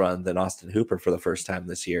routes run than Austin Hooper for the first time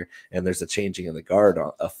this year. And there's a changing in the guard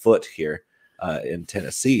afoot here in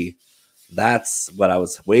Tennessee. That's what I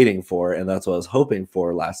was waiting for, and that's what I was hoping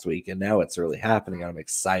for last week. And now it's really happening. I'm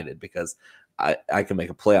excited because I can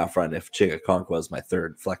make a playoff run if Chiga Okonkwo is my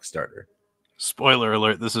third flex starter. Spoiler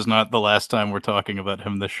alert, this is not the last time we're talking about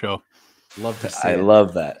him this show. Love to see it. I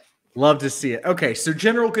love that. Love to see it. Okay, so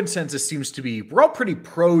general consensus seems to be we're all pretty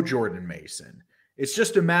pro Jordan Mason. It's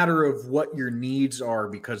just a matter of what your needs are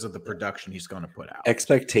because of the production he's going to put out.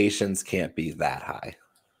 Expectations can't be that high.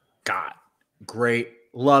 God, great.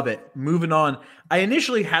 Love it. Moving on. I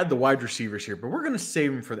initially had the wide receivers here, but we're going to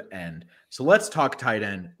save them for the end. So let's talk tight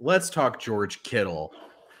end. Let's talk George Kittle,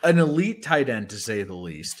 an elite tight end to say the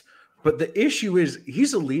least. But the issue is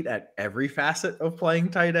he's elite at every facet of playing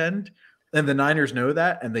tight end. And the Niners know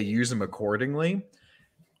that, and they use him accordingly.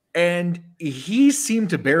 And he seemed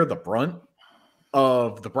to bear the brunt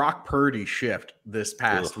of the Brock Purdy shift this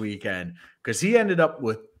past weekend, because he ended up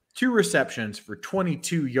with 2 receptions for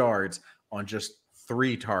 22 yards on just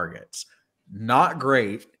 3 targets. Not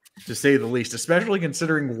great, to say the least, especially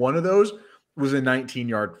considering one of those was a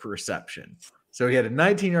 19-yard reception. So he had a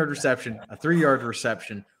 19-yard reception, a 3-yard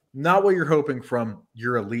reception, not what you're hoping from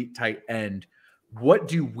your elite tight end. What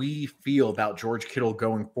do we feel about George Kittle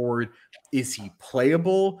going forward? Is he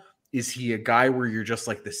playable? Is he a guy where you're just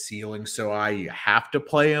like the ceiling, so you have to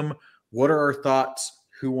play him? What are our thoughts?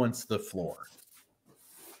 Who wants the floor?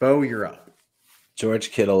 Bo, you're up.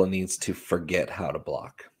 George Kittle needs to forget how to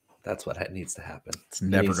block. That's what needs to happen. It's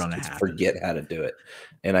never going to happen. Forget how to do it.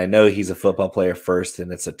 And I know he's a football player first, and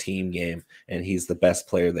it's a team game, and he's the best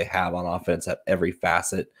player they have on offense at every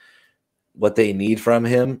facet. What they need from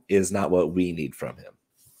him is not what we need from him.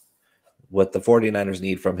 What the 49ers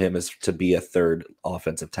need from him is to be a third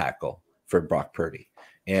offensive tackle for Brock Purdy.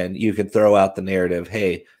 And you can throw out the narrative,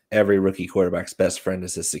 hey, every rookie quarterback's best friend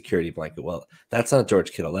is his security blanket. Well, that's not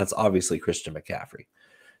George Kittle. That's obviously Christian McCaffrey.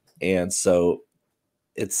 And so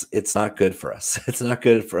it's not good for us. It's not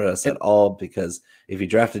good for us at all, because if you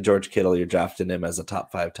drafted George Kittle, you're drafting him as a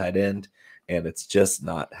top 5 tight end. And it's just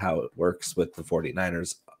not how it works with the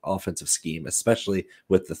 49ers offensive scheme, especially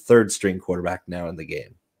with the third string quarterback now in the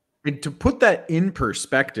game. And to put that in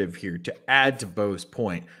perspective here, to add to Bo's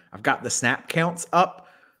point, I've got the snap counts up.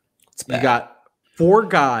 You got 4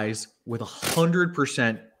 guys with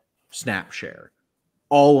 100% snap share,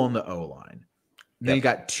 all on the O-line. Then you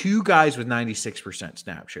got 2 guys with 96%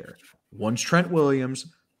 snap share. One's Trent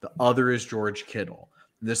Williams. The other is George Kittle.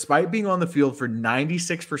 despite being on the field for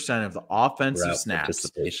 96% of the offensive Route snaps,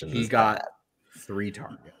 participation he is got bad. 3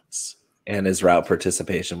 targets. And his route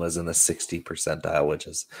participation was in the 60 percentile, which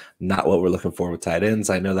is not what we're looking for with tight ends.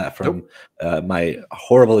 I know that from my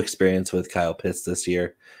horrible experience with Kyle Pitts this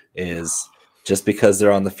year. Is just because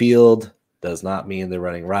they're on the field does not mean they're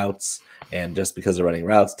running routes. And just because they're running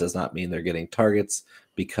routes does not mean they're getting targets,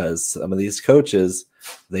 because some of these coaches,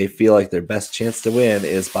 they feel like their best chance to win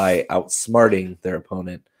is by outsmarting their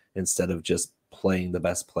opponent instead of just playing the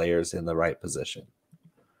best players in the right position.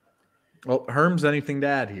 Well, Herms, anything to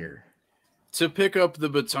add here? To pick up the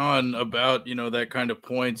baton about, that kind of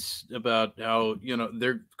points about how,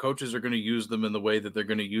 their coaches are going to use them in the way that they're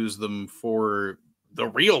going to use them for the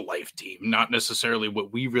real life team, not necessarily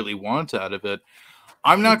what we really want out of it.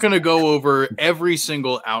 I'm not going to go over every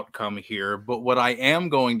single outcome here, but what I am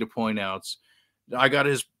going to point out, I got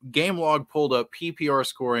his game log pulled up, PPR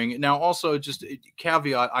scoring. Now, also, just a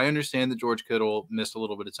caveat, I understand that George Kittle missed a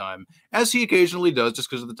little bit of time, as he occasionally does, just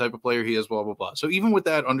because of the type of player he is, blah, blah, blah. So even with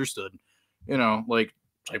that understood,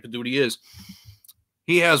 type of dude he is,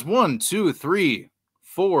 he has 1, 2, 3,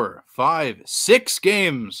 4, 5, 6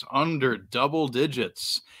 games under double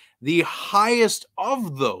digits. The highest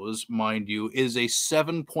of those, mind you, is a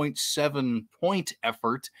 7.7 point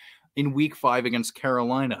effort in week 5 against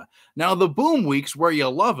Carolina. Now, the boom weeks where you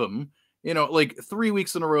love him, 3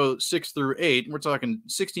 weeks in a row, 6 through 8, we're talking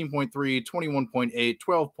 16.3, 21.8,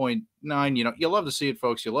 12.9. You love to see it,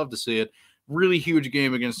 folks. You love to see it. Really huge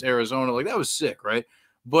game against Arizona. That was sick, right?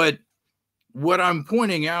 But what I'm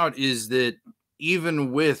pointing out is that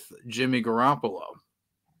even with Jimmy Garoppolo,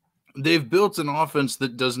 they've built an offense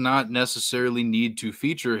that does not necessarily need to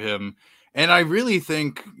feature him. And I really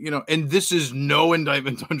think, and this is no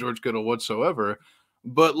indictment on George Kittle whatsoever,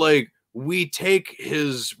 but we take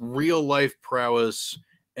his real life prowess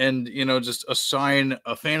and, just assign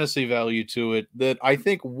a fantasy value to it that I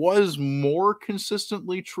think was more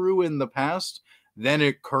consistently true in the past than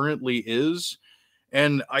it currently is.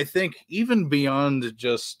 And I think even beyond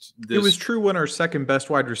just this, it was true when our second best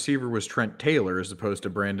wide receiver was Trent Taylor as opposed to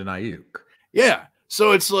Brandon Ayuk. Yeah.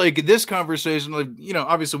 So it's this conversation,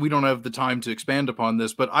 obviously we don't have the time to expand upon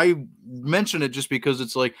this, but I mention it just because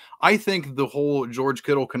it's I think the whole George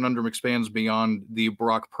Kittle conundrum expands beyond the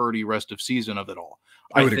Brock Purdy rest of season of it all.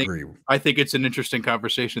 I would agree. I think it's an interesting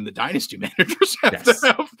conversation that dynasty managers have to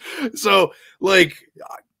have. So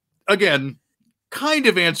again, kind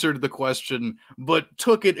of answered the question, but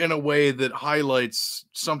took it in a way that highlights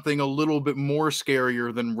something a little bit more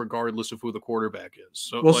scarier than regardless of who the quarterback is.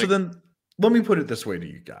 So, so then let me put it this way to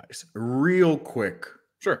you guys. A real quick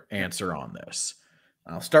answer on this.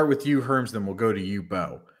 I'll start with you, Herms, then we'll go to you,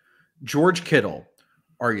 Bo. George Kittle,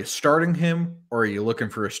 are you starting him or are you looking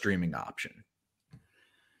for a streaming option?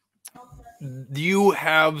 You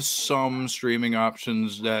have some streaming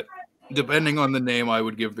options that, depending on the name, I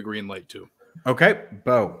would give the green light to. Okay,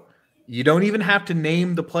 Bo, you don't even have to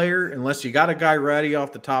name the player unless you got a guy ready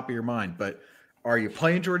off the top of your mind, but are you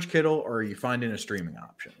playing George Kittle or are you finding a streaming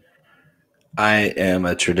option? I am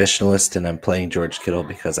a traditionalist and I'm playing George Kittle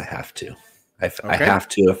because I have to. I have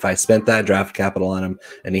to. If I spent that draft capital on him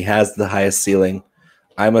and he has the highest ceiling,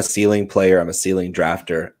 I'm a ceiling player. I'm a ceiling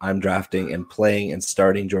drafter. I'm drafting and playing and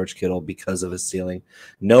starting George Kittle because of his ceiling,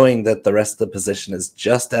 knowing that the rest of the position is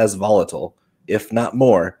just as volatile, if not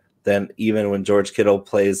more, than even when George Kittle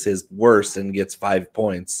plays his worst and gets 5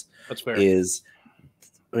 points. That's fair.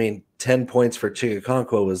 10 points for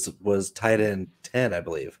Chigakonkwo was tight end 10, I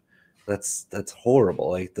believe. That's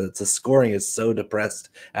horrible. The scoring is so depressed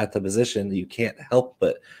at the position that you can't help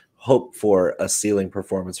but hope for a ceiling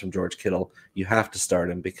performance from George Kittle. You have to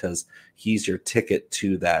start him because he's your ticket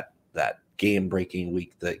to that game-breaking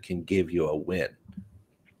week that can give you a win.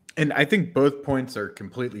 And I think both points are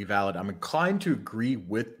completely valid. I'm inclined to agree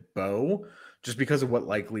with Bo just because of what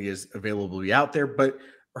likely is available out there. But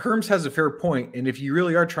Herms has a fair point. And if you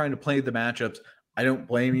really are trying to play the matchups, I don't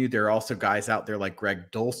blame you. There are also guys out there like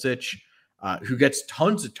Greg Dulcich, who gets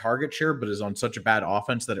tons of target share, but is on such a bad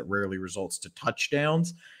offense that it rarely results to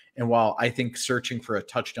touchdowns. And while I think searching for a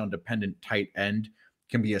touchdown-dependent tight end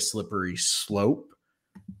can be a slippery slope,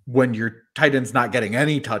 when your tight end's not getting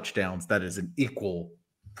any touchdowns, that is an equal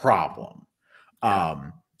problem.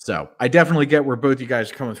 So I definitely get where both you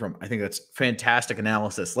guys are coming from. I think that's fantastic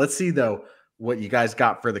analysis. Let's see, though, what you guys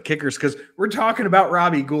got for the kickers, because we're talking about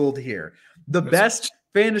Robbie Gould here. The best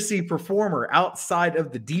fantasy performer outside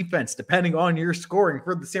of the defense, depending on your scoring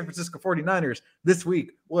for the San Francisco 49ers this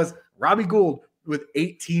week, was Robbie Gould with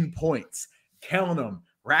 18 points. Count them.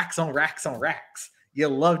 Racks on racks on racks. You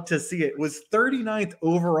love to see it. Was 39th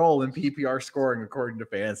overall in PPR scoring according to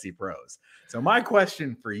Fantasy Pros. So my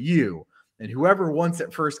question for you, and whoever wants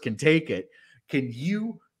it first can take it, can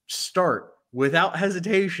you start without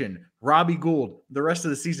hesitation Robbie Gould the rest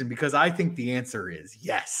of the season? Because I think the answer is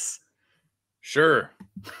yes. Sure.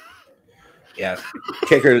 Yeah,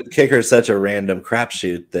 kicker is such a random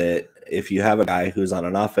crapshoot that if you have a guy who's on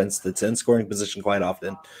an offense that's in scoring position quite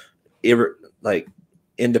often, like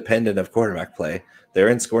independent of quarterback play, they're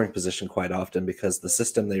in scoring position quite often because the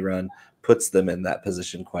system they run puts them in that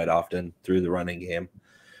position quite often through the running game.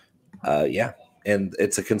 Yeah, and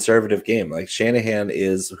it's a conservative game. Like Shanahan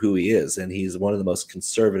is who he is, and he's one of the most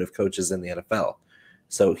conservative coaches in the NFL.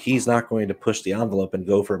 So he's not going to push the envelope and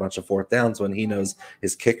go for a bunch of fourth downs when he knows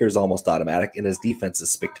his kicker is almost automatic and his defense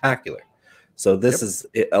is spectacular. So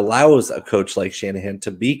it allows a coach like Shanahan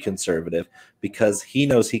to be conservative because he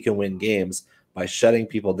knows he can win games by shutting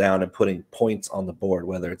people down and putting points on the board,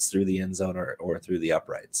 whether it's through the end zone or through the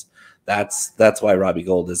uprights. That's why Robbie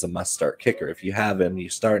Gould is a must-start kicker. If you have him, you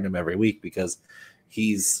start him every week because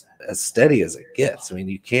he's as steady as it gets. I mean,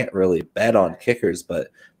 you can't really bet on kickers, but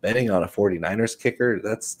betting on a 49ers kicker,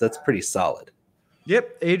 that's pretty solid.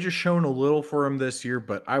 Yep, age has shown a little for him this year,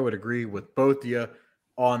 but I would agree with both of you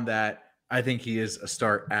on that. I think he is a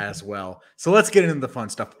start as well. So let's get into the fun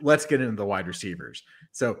stuff. Let's get into the wide receivers.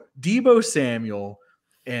 So Deebo Samuel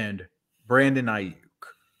and Brandon Ayuk,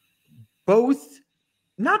 both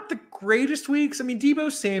not the greatest weeks. I mean, Deebo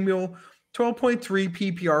Samuel, 12.3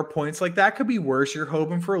 PPR points. Like that could be worse. You're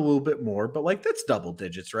hoping for a little bit more, but like that's double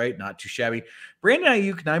digits, right? Not too shabby. Brandon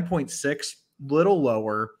Ayuk, 9.6, little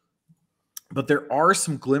lower, but there are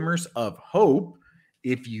some glimmers of hope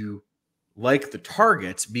if you like the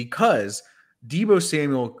targets, because Deebo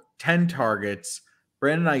Samuel, 10 targets,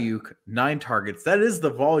 Brandon Ayuk, 9 targets. That is the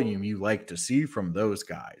volume you like to see from those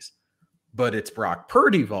guys, but it's Brock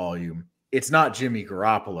Purdy volume. It's not Jimmy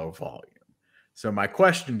Garoppolo volume. So my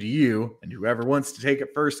question to you, and whoever wants to take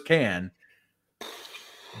it first can,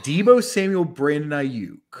 Deebo Samuel, Brandon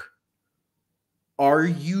Ayuk, are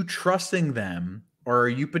you trusting them, or are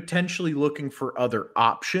you potentially looking for other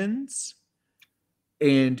options?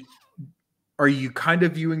 And are you kind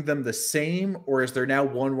of viewing them the same, or is there now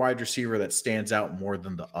one wide receiver that stands out more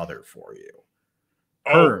than the other for you?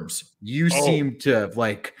 Herms, you seem to have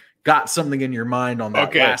like got something in your mind on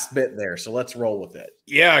that last bit there, so let's roll with it.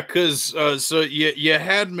 Yeah, because so you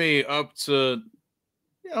had me up to,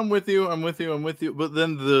 yeah, I'm with you, but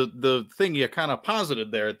then the thing you kind of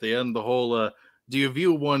posited there at the end, the whole do you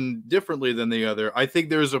view one differently than the other? I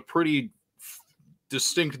think there's a pretty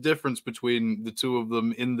distinct difference between the two of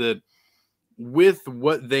them in that with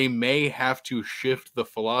what they may have to shift the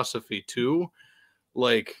philosophy to,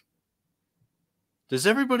 like, does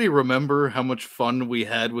everybody remember how much fun we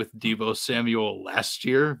had with Deebo Samuel last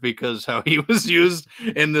year because how he was used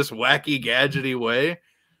in this wacky, gadgety way?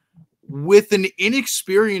 With an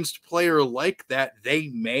inexperienced player like that, they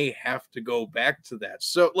may have to go back to that.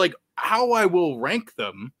 So, like, how I will rank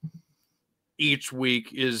them each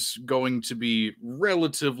week is going to be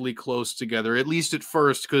relatively close together, at least at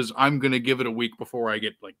first, because I'm going to give it a week before I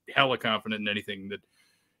get, like, hella confident in anything that,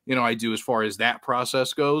 you know, I do as far as that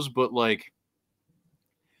process goes. But, like,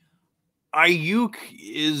 Ayuk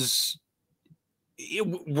is,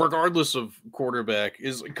 regardless of quarterback,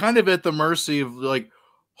 is kind of at the mercy of, like,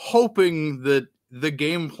 hoping that the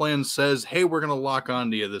game plan says, hey, we're going to lock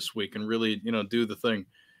onto you this week and really, you know, do the thing.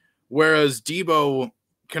 Whereas Deebo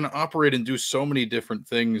can operate and do so many different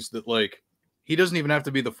things that, like, he doesn't even have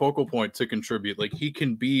to be the focal point to contribute. Like, he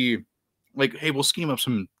can be like, hey, we'll scheme up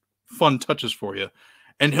some fun touches for you.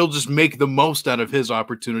 And he'll just make the most out of his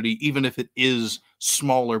opportunity, even if it is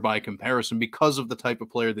smaller by comparison, because of the type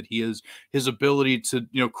of player that he is. His ability to,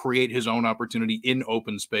 you know, create his own opportunity in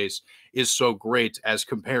open space is so great as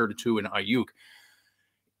compared to an Ayuk.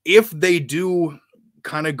 If they do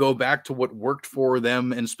kind of go back to what worked for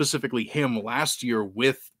them, and specifically him last year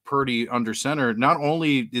with Purdy under center, not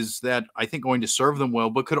only is that, I think, going to serve them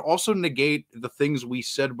well, but could also negate the things we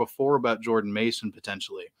said before about Jordan Mason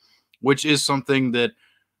potentially, which is something that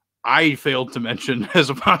I failed to mention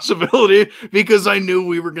as a possibility because I knew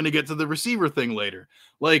we were going to get to the receiver thing later.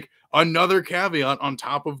 Like, another caveat on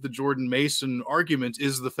top of the Jordan Mason argument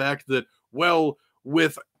is the fact that, well,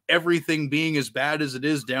 with everything being as bad as it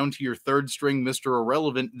is down to your third string Mr.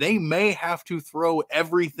 Irrelevant, they may have to throw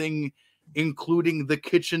everything, including the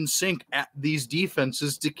kitchen sink, at these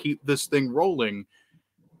defenses to keep this thing rolling.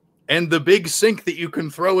 And the big sink that you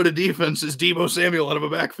can throw at a defense is Deebo Samuel out of a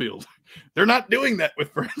backfield. They're not doing that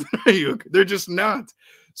with Brandon Ayuk. They're just not.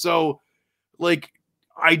 So, like,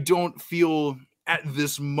 I don't feel at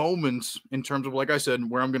this moment, in terms of, like I said,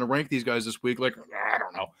 where I'm going to rank these guys this week, like, I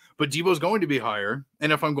don't know. But Debo's going to be higher.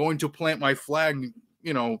 And if I'm going to plant my flag,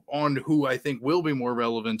 on who I think will be more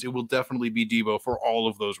relevant, it will definitely be Debo for all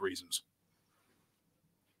of those reasons.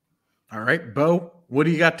 All right, Bo, what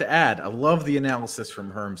do you got to add? I love the analysis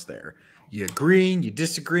from Herms there. You agreeing? You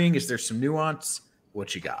disagreeing? Is there some nuance?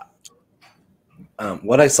 What you got?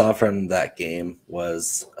 What I saw from that game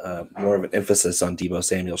was more of an emphasis on Debo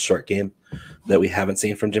Samuel's short game that we haven't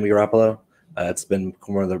seen from Jimmy Garoppolo. It's been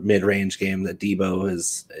more of the mid-range game that Debo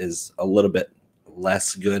is a little bit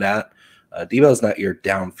less good at. Debo is not your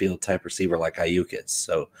downfield type receiver like Ayuk is.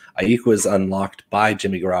 So Ayuk was unlocked by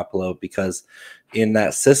Jimmy Garoppolo because in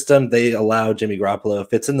that system, they allow Jimmy Garoppolo,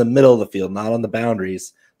 if it's in the middle of the field, not on the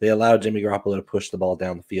boundaries, they allow Jimmy Garoppolo to push the ball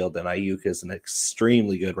down the field. And Ayuk is an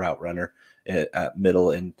extremely good route runner at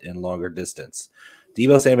middle and longer distance.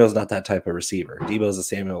 Debo Samuel is not that type of receiver.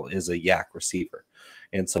 Samuel is a yak receiver.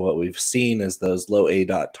 And so what we've seen is those low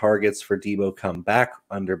A-dot targets for Debo come back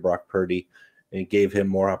under Brock Purdy and gave him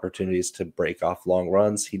more opportunities to break off long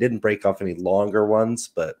runs. He didn't break off any longer ones,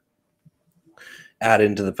 but add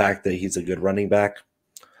into the fact that he's a good running back,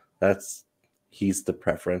 he's the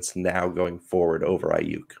preference now going forward over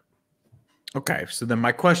Ayuk. Okay, so then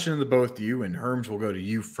my question to both of you, and Herms will go to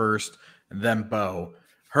you first, and then Bo.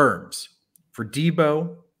 Herms, for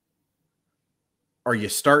Debo, are you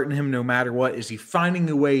starting him no matter what? Is he finding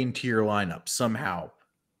a way into your lineup somehow,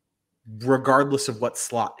 regardless of what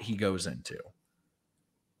slot he goes into?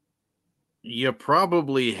 You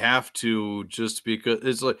probably have to, just because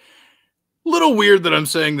it's like a little weird that I'm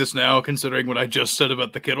saying this now, considering what I just said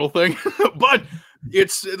about the Kittle thing, but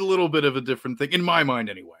it's a little bit of a different thing in my mind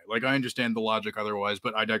anyway. Like, I understand the logic otherwise,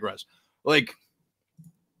 but I digress. Like,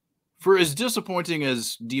 for as disappointing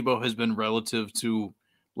as Debo has been relative to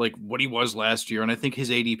like what he was last year, and I think his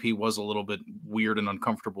ADP was a little bit weird and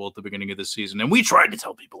uncomfortable at the beginning of the season, and we tried to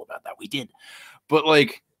tell people about that. We did. But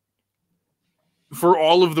like, for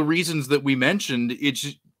all of the reasons that we mentioned,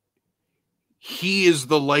 he is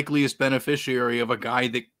the likeliest beneficiary of a guy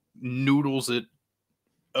that noodles it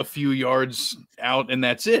a few yards out and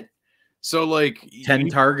that's it. So like 10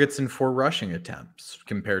 targets and 4 rushing attempts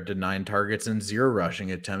compared to 9 targets and 0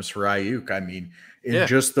 rushing attempts for Ayuk. I mean, in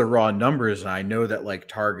just the raw numbers, I know that like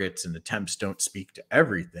targets and attempts don't speak to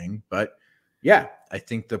everything, but yeah, I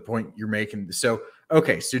think the point you're making. So,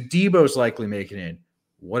 okay, so Debo's likely making it.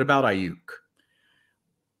 What about Ayuk?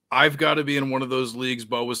 I've got to be in one of those leagues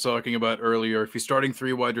Bo was talking about earlier. If you're starting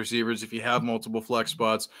 3 wide receivers, if you have multiple flex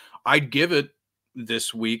spots, I'd give it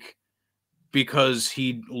this week because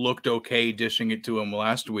he looked okay dishing it to him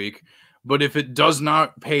last week. But if it does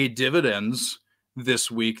not pay dividends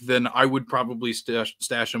this week, then I would probably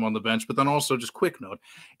stash him on the bench. But then also, just quick note,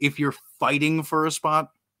 if you're fighting for a spot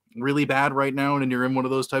really bad right now and you're in one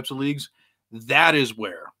of those types of leagues, that is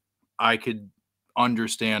where I could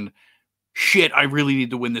understand, shit, I really need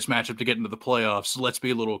to win this matchup to get into the playoffs. So let's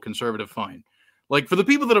be a little conservative. Fine. Like, for the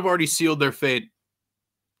people that have already sealed their fate,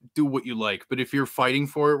 do what you like. But if you're fighting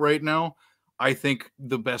for it right now, I think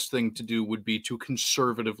the best thing to do would be to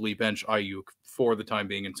conservatively bench Ayuk for the time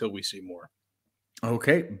being until we see more.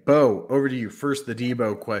 Okay, Bo, over to you. First, the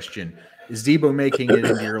Debo question. Is Debo making it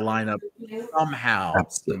into your lineup somehow?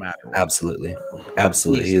 Absolutely. No matter what?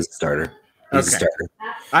 Absolutely. He's a starter. He's a starter.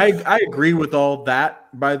 I agree with all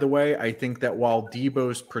that, by the way. I think that while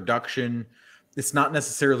Debo's production, it's not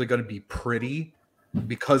necessarily going to be pretty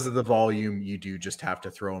because of the volume. You do just have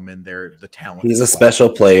to throw him in there. The talent. He's a special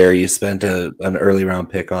player. You spent an early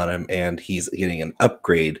round pick on him, and he's getting an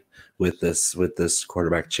upgrade with this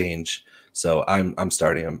quarterback change. So I'm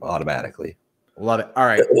starting him automatically. Love it. All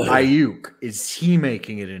right, Ayuk, is he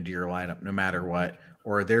making it into your lineup no matter what,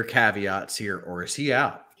 or are there caveats here, or is he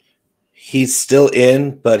out? He's still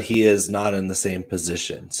in, but he is not in the same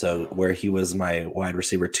position. So where he was my wide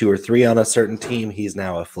receiver 2 or 3 on a certain team, he's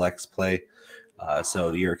now a flex play.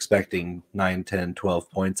 So you're expecting 9, 10, 12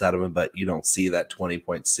 points out of him, but you don't see that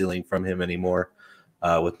 20-point ceiling from him anymore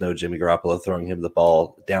with no Jimmy Garoppolo throwing him the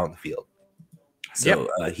ball down the field. So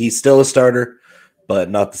he's still a starter, but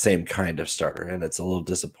not the same kind of starter. And it's a little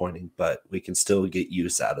disappointing, but we can still get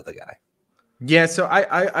use out of the guy. Yeah, so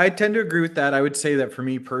I tend to agree with that. I would say that for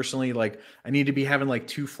me personally, like I need to be having like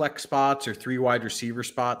 2 flex spots or 3 wide receiver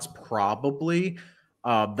spots, probably.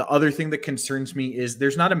 The other thing that concerns me is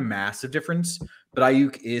there's not a massive difference, but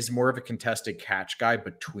Ayuk is more of a contested catch guy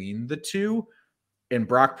between the two. And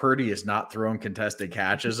Brock Purdy is not throwing contested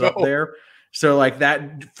catches up there. So like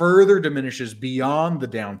that further diminishes beyond the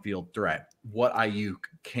downfield threat what Ayuk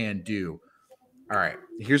can do. All right,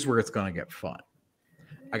 here's where it's going to get fun.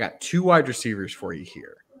 I got 2 wide receivers for you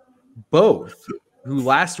here. both who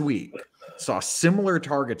last week saw similar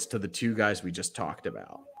targets to the two guys we just talked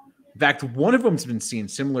about. In fact, one of them's been seeing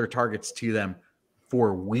similar targets to them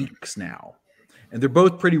for weeks now. And they're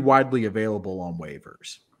both pretty widely available on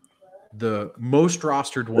waivers. The most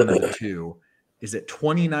rostered one of the two is at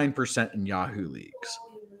 29% in Yahoo leagues.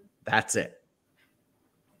 That's it.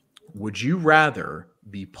 Would you rather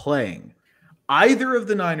be playing either of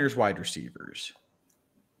the Niners wide receivers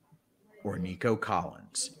or Nico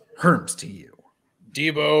Collins? Herms, to you.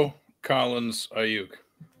 Debo, Collins, Ayuk.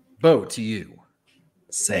 Bo, to you.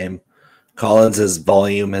 Same. Collins'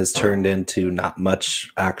 volume has turned into not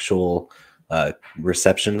much actual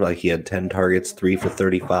reception. Like he had 10 targets, 3 for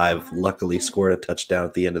 35. Luckily scored a touchdown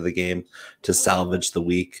at the end of the game to salvage the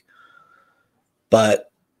week.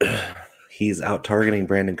 But he's out targeting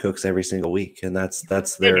Brandon Cooks every single week, and that's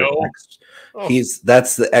their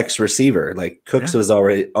that's the X receiver. Like Cooks was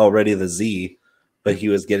already the Z, but he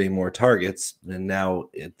was getting more targets, and now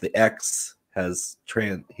the X has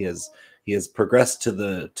he has progressed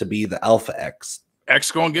to be the Alpha X.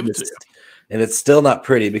 X going to give it to you. And it's still not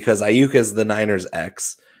pretty because Ayuk is the Niners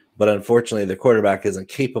X, but unfortunately the quarterback isn't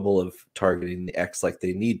capable of targeting the X like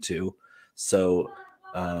they need to. So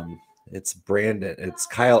it's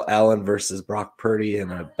Kyle Allen versus Brock Purdy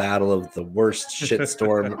in a battle of the worst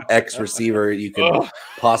shitstorm X receiver you could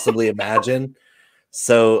possibly imagine.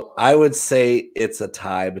 So I would say it's a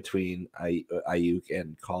tie between Ayuk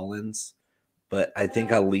and Collins, but I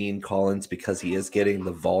think I'll lean Collins because he is getting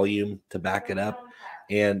the volume to back it up,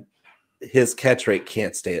 and his catch rate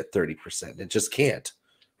can't stay at 30%. It just can't,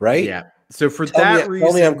 right? Yeah. So for tell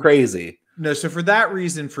me I'm crazy. No, so for that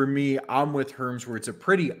reason, for me, I'm with Herms, where it's a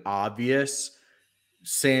pretty obvious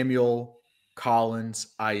Samuel, Collins,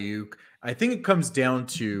 Ayuk. I think it comes down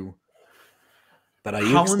to, but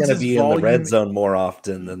Ayuk's going to be in the red zone more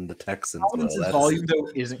often than the Texans. Collins' volume, though,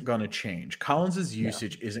 isn't going to change. Collins'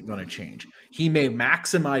 usage isn't going to change. He may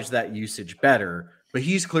maximize that usage better, but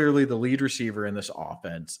he's clearly the lead receiver in this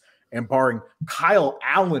offense. And barring Kyle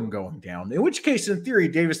Allen going down, in which case, in theory,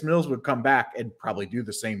 Davis Mills would come back and probably do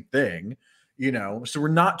the same thing, so we're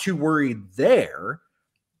not too worried there.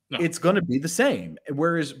 No. It's going to be the same.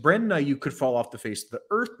 Whereas Brandon Ayuk could fall off the face of the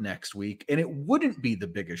earth next week, and it wouldn't be the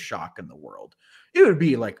biggest shock in the world. It would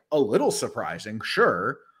be like a little surprising,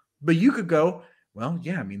 sure, but you could go, well,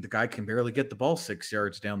 yeah, I mean, the guy can barely get the ball 6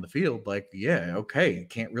 yards down the field. Like, yeah, okay,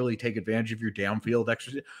 can't really take advantage of your downfield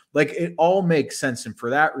extra. Like, it all makes sense. And for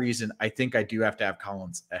that reason, I think I do have to have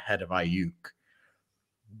Collins ahead of Ayuk.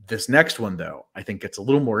 This next one, though, I think it's a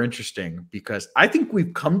little more interesting because I think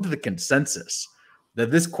we've come to the consensus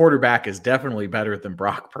that this quarterback is definitely better than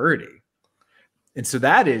Brock Purdy. And so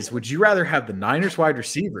that is, would you rather have the Niners wide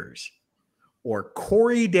receivers or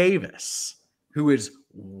Corey Davis, who is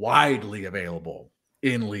widely available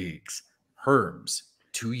in leagues? Herms,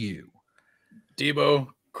 to you. Debo,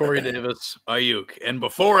 Corey Davis, Ayuk. And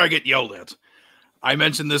before I get yelled at, I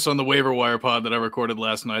mentioned this on the waiver wire pod that I recorded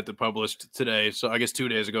last night that published today. So I guess 2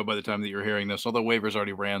 days ago by the time that you're hearing this, although waivers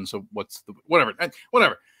already ran. So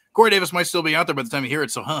whatever. Corey Davis might still be out there by the time you hear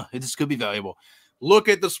it. So, this could be valuable. Look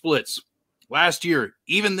at the splits. Last year,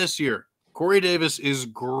 even this year, Corey Davis is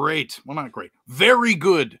great. Well, not great. Very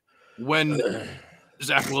good when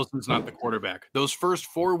Zach Wilson's not the quarterback. Those first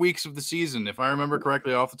 4 weeks of the season, if I remember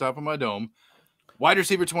correctly off the top of my dome, wide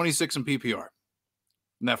receiver 26 in PPR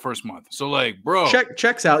in that first month. So, like, bro.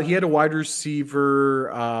 Checks out. He had a wide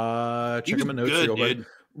receiver. Check him a notes real quick.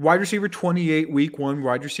 Wide receiver 28 week 1,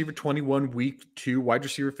 wide receiver 21 week 2, wide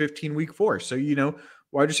receiver 15 week 4. So,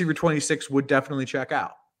 wide receiver 26 would definitely check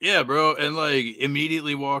out. Yeah, bro. And like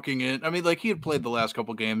immediately walking in. I mean, like he had played the last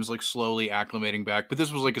couple games, like slowly acclimating back, but this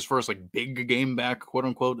was like his first like big game back, quote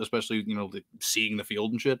unquote, especially, seeing the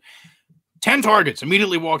field and shit. 10 targets,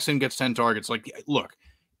 immediately walks in, gets 10 targets. Like, look,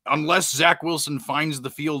 unless Zach Wilson finds the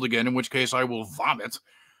field again, in which case I will vomit.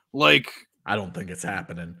 Like, I don't think it's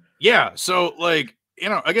happening. Yeah. So like,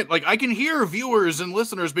 again, like I can hear viewers and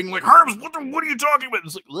listeners being like, Herms, what are you talking about?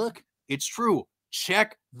 It's like, look, it's true.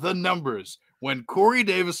 Check the numbers. When Corey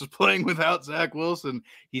Davis is playing without Zach Wilson,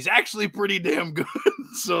 he's actually pretty damn good.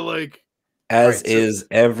 So, like, is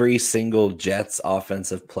every single Jets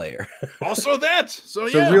offensive player. Also that. So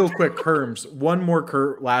real quick, Herms, one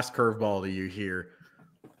more last curveball to you here.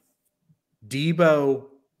 Debo,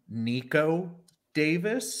 Nico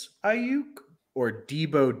Davis, Ayuk, or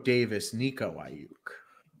Debo Davis, Nico Ayuk?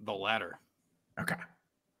 The latter. Okay.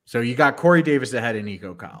 So you got Corey Davis ahead of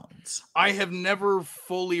Nico Collins. I have never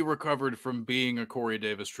fully recovered from being a Corey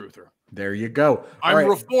Davis truther. There you go. I'm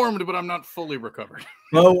reformed, but I'm not fully recovered.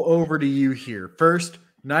 Go over to you here. First,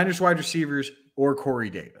 Niners wide receivers or Corey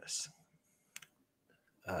Davis?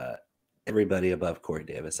 everybody above Corey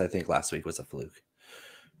Davis. I think last week was a fluke.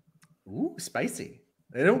 Ooh, spicy.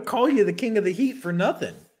 They don't call you the king of the heat for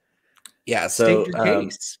nothing. Yeah, so State your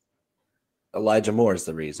case. Elijah Moore is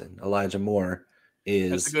the reason. Elijah Moore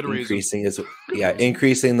is increasing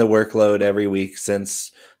increasing the workload every week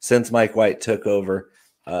since Mike White took over.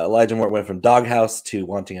 Elijah Moore went from doghouse to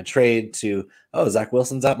wanting a trade to, oh, Zach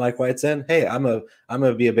Wilson's out, Mike White's in. Hey, I'm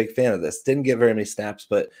gonna be a big fan of this. Didn't get very many snaps,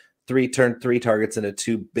 but turned 3 targets into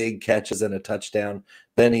 2 big catches and a touchdown.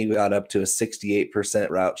 Then he got up to a 68%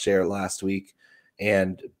 route share last week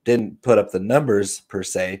and didn't put up the numbers per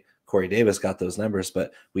se. Corey Davis got those numbers,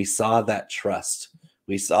 but we saw that trust.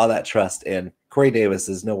 And Corey Davis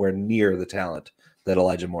is nowhere near the talent that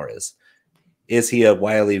Elijah Moore is. Is he a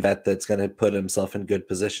wily vet that's going to put himself in good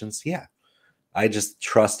positions? Yeah. I just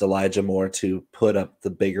trust Elijah Moore to put up the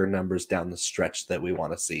bigger numbers down the stretch that we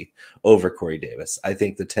want to see over Corey Davis. I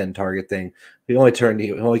think the 10 target thing, he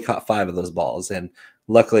only caught 5 of those balls, and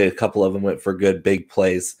luckily a couple of them went for good big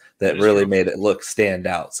plays that really made it look stand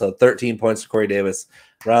out. So 13 points for Corey Davis.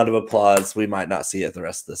 Round of applause. We might not see it the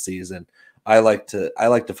rest of the season. I like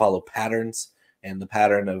to follow patterns, and the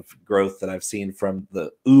pattern of growth that I've seen from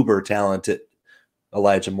the uber talented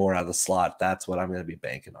Elijah Moore out of the slot, that's what I'm going to be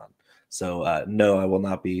banking on. So, no, I will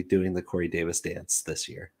not be doing the Corey Davis dance this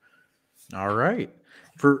year. All right.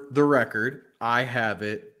 For the record, I have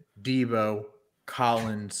it Debo,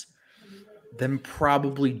 Collins, then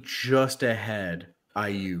probably just ahead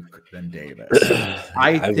Ayuk than Davis.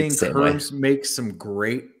 I think Herms makes some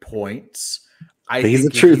great points. I think he's a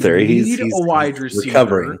truther. He's a wide receiver.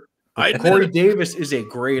 Recovering. Corey Davis is a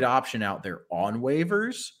great option out there on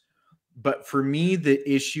waivers. But for me, the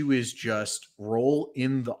issue is just role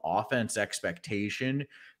in the offense expectation.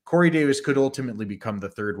 Corey Davis could ultimately become the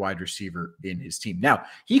 3rd wide receiver in his team. Now,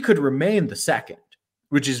 he could remain the 2nd,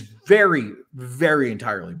 which is very, very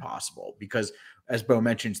entirely possible because, as Bo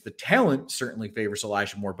mentions, the talent certainly favors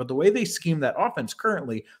Elijah Moore. But the way they scheme that offense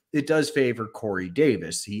currently, it does favor Corey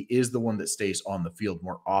Davis. He is the one that stays on the field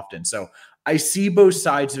more often. So I see both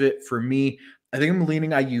sides of it. For me, I think I'm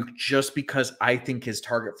leaning Ayuk just because I think his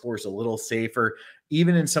target floor is a little safer.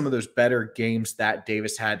 Even in some of those better games that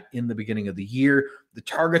Davis had in the beginning of the year, the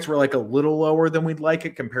targets were like a little lower than we'd like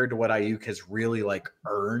it compared to what Ayuk has really like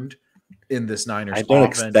earned in this Niners I don't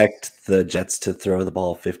offense. expect the Jets to throw the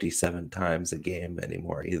ball 57 times a game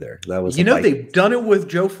anymore either. That was they've done it with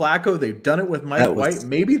Joe Flacco. They've done it with Mike White.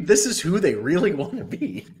 Maybe this is who they really want to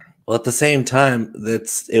be. Well, at the same time,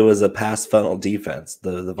 it was a pass funnel defense.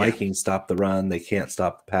 The Vikings stopped the run. They can't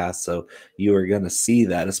stop the pass. So you were going to see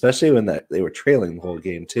that, especially when they were trailing the whole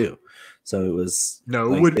game too. So it was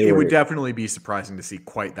it would definitely be surprising to see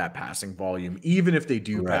quite that passing volume, even if they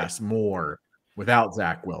do pass more without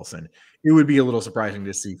Zach Wilson. It would be a little surprising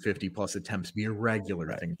to see 50+ attempts be a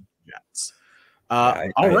regular thing for the Jets.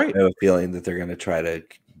 I have a feeling that they're going to try to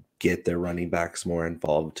get their running backs more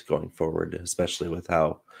involved going forward, especially with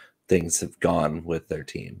how things have gone with their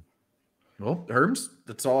team. Well, Herms,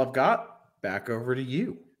 that's all I've got. Back over to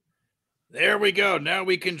you. There we go. Now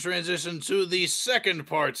we can transition to the second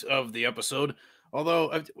part of the episode.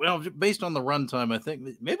 Although, based on the runtime, I think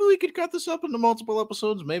maybe we could cut this up into multiple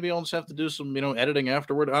episodes. Maybe I'll just have to do some, editing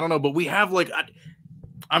afterward. I don't know. But we have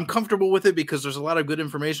I'm comfortable with it because there's a lot of good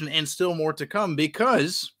information and still more to come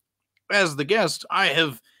because as the guest, I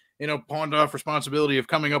have pawned off responsibility of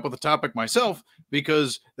coming up with a topic myself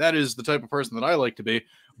because that is the type of person that I like to be.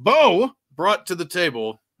 Bo brought to the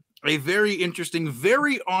table a very interesting,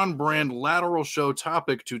 very on-brand Lateral Show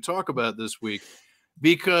topic to talk about this week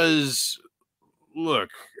because,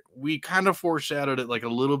 look, we kind of foreshadowed it like a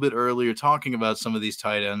little bit earlier talking about some of these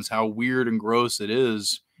tight ends, how weird and gross it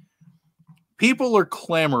is. People are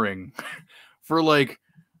clamoring for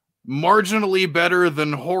marginally better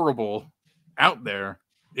than horrible out there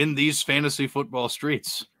in these fantasy football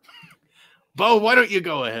streets. Bo, why don't you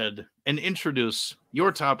go ahead and introduce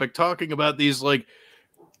your topic talking about these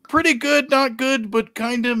pretty good, not good, but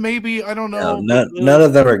kind of maybe, I don't know. None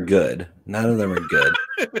of them are good. None of them are good.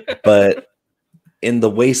 But in the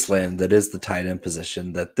wasteland that is the tight end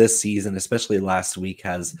position that this season, especially last week,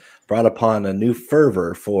 has brought upon a new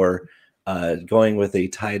fervor for going with a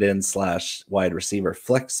tight end / wide receiver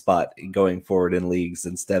flex spot going forward in leagues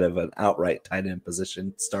instead of an outright tight end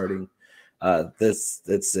position starting.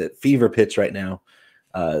 It's a fever pitch right now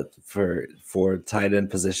for tight end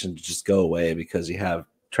position to just go away because you have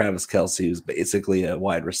Travis Kelce, who's basically a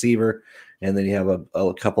wide receiver, and then you have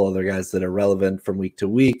a couple other guys that are relevant from week to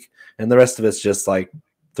week, and the rest of it's just pin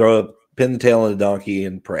the tail on a donkey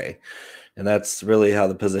and pray. And that's really how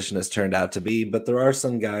the position has turned out to be. But there are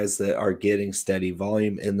some guys that are getting steady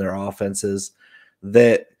volume in their offenses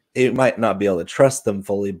that it might not be able to trust them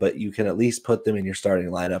fully, but you can at least put them in your starting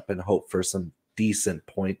lineup and hope for some decent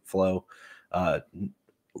point flow.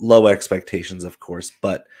 Low expectations, of course,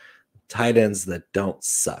 but tight ends that don't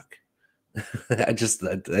suck. I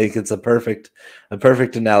think it's a perfect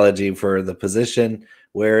analogy for the position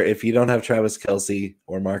where if you don't have Travis Kelce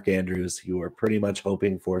or Mark Andrews, you are pretty much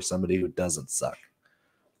hoping for somebody who doesn't suck.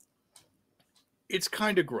 It's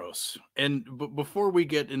kind of gross. And before we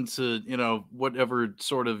get into, whatever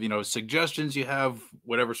sort of, suggestions you have,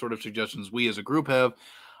 whatever sort of suggestions we as a group have,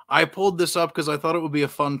 I pulled this up because I thought it would be a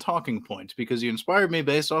fun talking point because you inspired me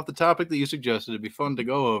based off the topic that you suggested. It'd be fun to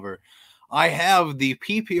go over. I have the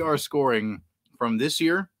PPR scoring from this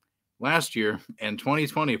year, last year, and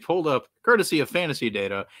 2020 pulled up, courtesy of fantasy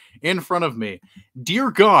data, in front of me.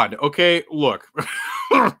 Dear God, okay, look.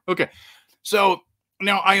 Okay, so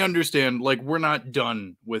now I understand, like, we're not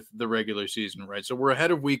done with the regular season, right? So we're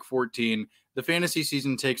ahead of week 14. The fantasy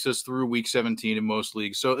season takes us through week 17 in most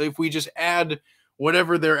leagues. So if we just add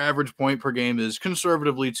whatever their average point per game is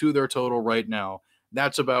conservatively to their total right now,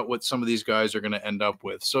 that's about what some of these guys are going to end up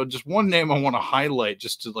with. So just one name I want to highlight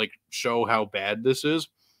just to like show how bad this is.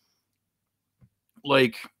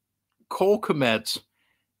 Like Cole Kmet,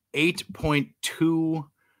 8.2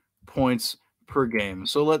 points per game.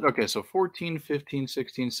 So so 14, 15,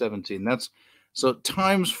 16, 17. That's so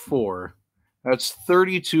times 4. That's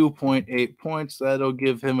 32.8 points. That'll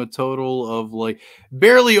give him a total of like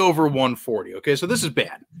barely over 140. Okay, so this is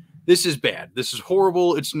bad. This is bad. This is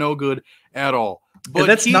horrible. It's no good at all. But and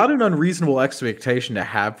that's not an unreasonable expectation to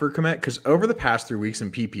have for Kmet because over the past 3 weeks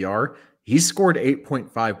in PPR, he's scored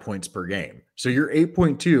 8.5 points per game. So you're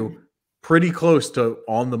 8.2, pretty close to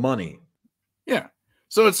on the money. Yeah.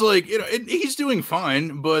 So it's like, he's doing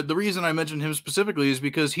fine, but the reason I mentioned him specifically is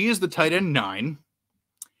because he is the tight end 9.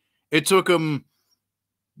 It took him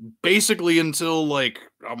basically until like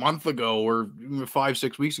a month ago or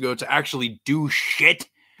 5-6 weeks ago to actually do shit.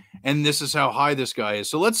 And this is how high this guy is.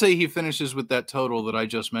 So let's say he finishes with that total that I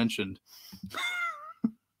just mentioned.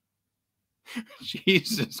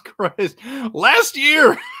 Jesus Christ. Last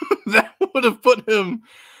year, that would have put him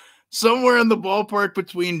somewhere in the ballpark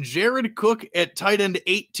between Jared Cook at tight end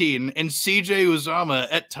 18 and CJ Uzama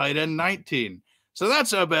at tight end 19. So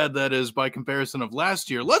that's how bad that is by comparison of last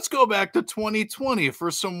year. Let's go back to 2020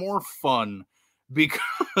 for some more fun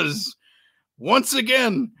because once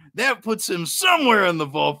again, that puts him somewhere in the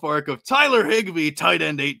ballpark of Tyler Higbee, tight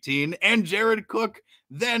end 18, and Jared Cook,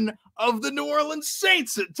 then of the New Orleans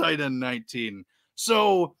Saints at tight end 19.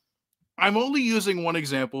 So I'm only using one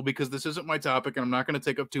example because this isn't my topic and I'm not going to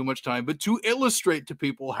take up too much time, but to illustrate to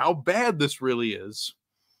people how bad this really is,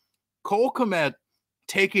 Cole Kmet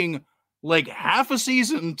taking like half a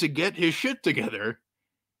season to get his shit together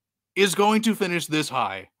is going to finish this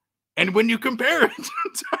high. And when you compare it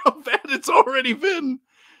to how bad it's already been,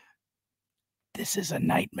 this is a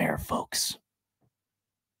nightmare, folks.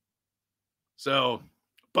 So,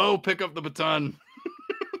 Bo, pick up the baton.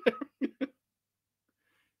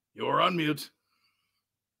 You're on mute.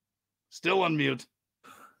 Still on mute.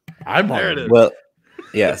 I'm there on it is. Well,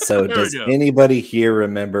 yeah, so does anybody here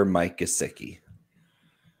remember Mike Gesicki?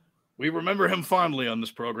 We remember him fondly on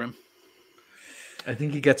this program. I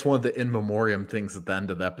think he gets one of the in memoriam things at the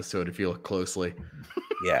end of the episode if you look closely.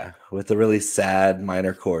 Yeah, with a really sad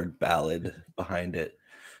minor chord ballad behind it.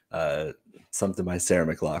 Something by Sarah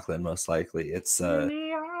McLaughlin, most likely. It's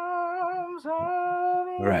right.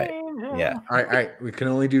 Yeah. All right. We can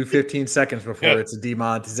only do 15 seconds before it's a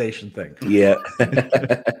demonetization thing. Yeah.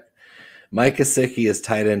 Mike Gesicki is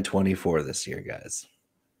tight end 24 this year, guys.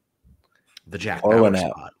 The Jack Pour Bauer one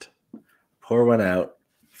out. spot. Pour one out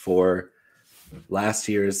for last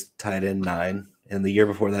year's tight end 9 and the year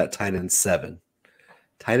before that tight end 7.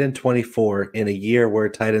 Tight end 24 in a year where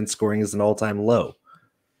tight end scoring is an all-time low.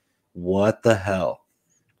 What the hell?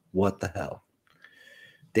 What the hell?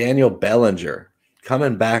 Daniel Bellinger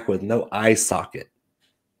coming back with no eye socket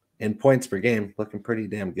in points per game, looking pretty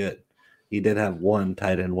damn good. He did have one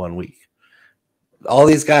tight end 1 week. All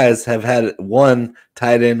these guys have had one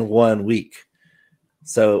tight end 1 week.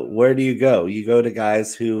 So where do you go? You go to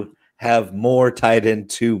guys who have more tight end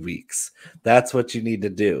 2 weeks. That's what you need to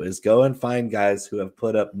do, is go and find guys who have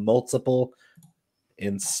put up multiple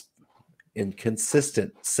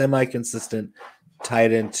inconsistent, semi-consistent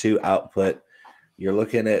tight end 2 output. You're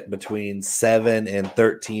looking at between 7 and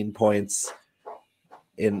 13 points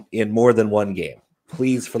in more than one game.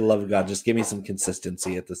 Please, for the love of God, just give me some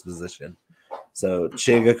consistency at this position. So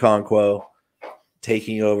Chiga Okonkwo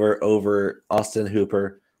taking over Austin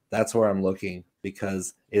Hooper. That's where I'm looking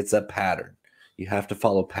because it's a pattern. You have to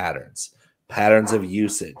follow patterns. patterns of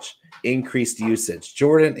usage, increased usage.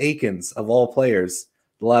 Jordan Akins, of all players,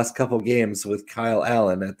 the last couple games with Kyle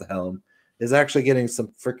Allen at the helm, is actually getting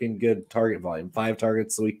some freaking good target volume. 5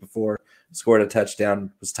 targets the week before, scored a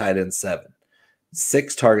touchdown, was tied in 7.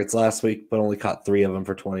 6 targets last week, but only caught 3 of them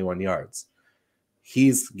for 21 yards.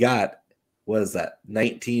 He's got,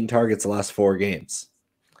 19 targets the last 4 games.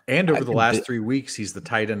 And over the last 3 weeks, he's the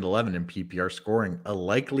tight end 11 in PPR scoring, a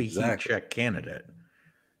likely heat check candidate.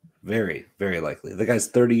 Very, very likely. The guy's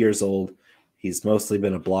 30 years old. He's mostly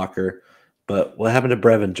been a blocker. But what happened to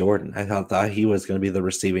Brevin Jordan? I thought he was going to be the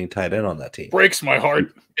receiving tight end on that team. Breaks my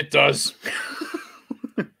heart. It does.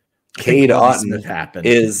 Cade Otton's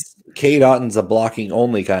a blocking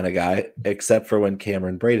only kind of guy, except for when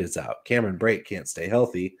Cameron Brate is out. Cameron Brate can't stay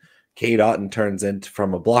healthy. Cade Otton turns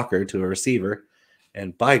from a blocker to a receiver.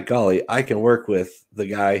 And by golly, I can work with the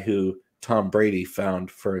guy who Tom Brady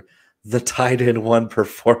found for the tight end 1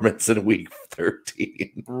 performance in week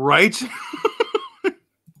 13. Right?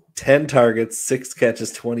 10 targets, 6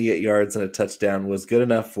 catches, 28 yards, and a touchdown was good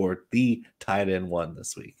enough for the tight end 1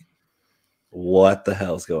 this week. What the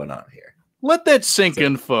hell's going on here? Let that sink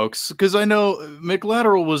in, folks, because I know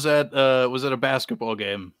McLateral was at a basketball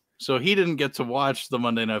game, so he didn't get to watch the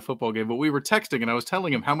Monday Night Football game. But we were texting, and I was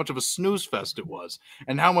telling him how much of a snooze fest it was,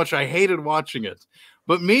 and how much I hated watching it.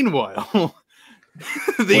 But meanwhile,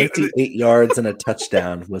 28 yards and a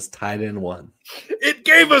touchdown was tight end 1. It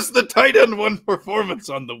gave us the tight end 1 performance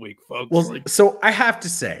on the week, folks. Well, so I have to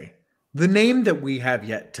say, the name that we have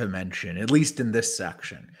yet to mention, at least in this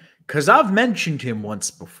section, because I've mentioned him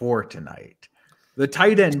once before tonight, the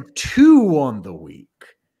tight end 2 on the week.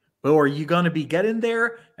 Well, are you going to be getting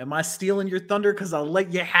there? Am I stealing your thunder? Because I'll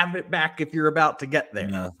let you have it back if you're about to get there.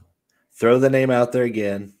 No. Throw the name out there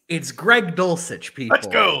again. It's Greg Dulcich, people. Let's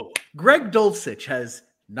go. Greg Dulcich has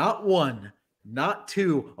not 1, not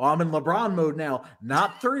 2. Oh, I'm in LeBron mode now.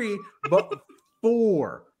 Not 3, but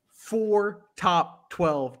 4 top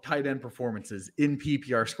 12 tight end performances in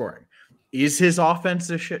PPR scoring. Is his offense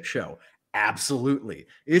a shit show? Absolutely.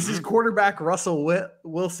 Is his quarterback Russell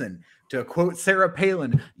Wilson? To quote Sarah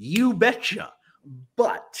Palin, you betcha.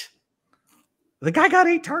 But the guy got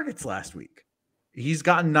 8 targets last week. He's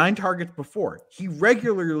gotten 9 targets before. He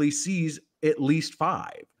regularly sees at least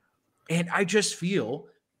 5. And I just feel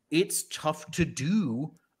it's tough to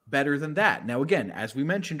do better than that. Now, again, as we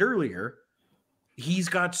mentioned earlier, he's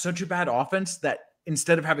got such a bad offense that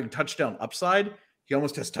instead of having touchdown upside, he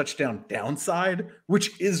almost has touchdown downside,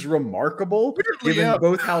 which is remarkable given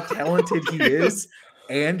both how talented he is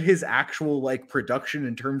and his actual production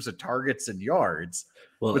in terms of targets and yards.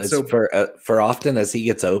 Well, for often as he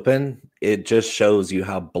gets open, it just shows you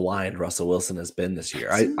how blind Russell Wilson has been this year.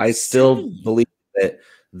 I still believe that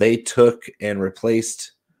they took and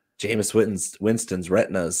replaced Jameis Winston's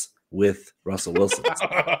retinas with Russell Wilson's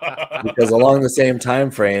because along the same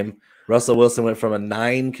time frame, Russell Wilson went from a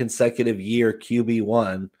 9 consecutive year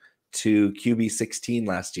QB1 to QB16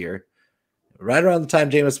 last year. Right around the time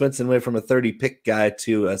Jameis Winston went from a 30 pick guy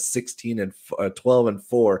to a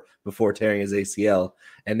 12-4 before tearing his ACL,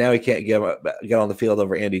 and now he can't get on the field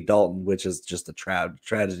over Andy Dalton, which is just a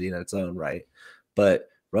tragedy in its own right. But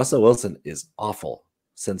Russell Wilson is awful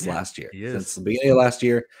since last year. Since the beginning of last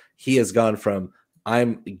year, he has gone from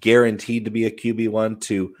I'm guaranteed to be a QB1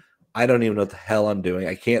 to I don't even know what the hell I'm doing.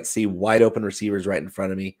 I can't see wide open receivers right in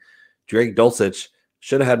front of me. Greg Dulcich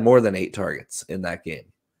should have had more than 8 targets in that game.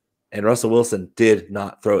 And Russell Wilson did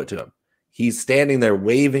not throw it to him. He's standing there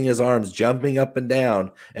waving his arms, jumping up and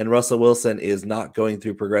down, and Russell Wilson is not going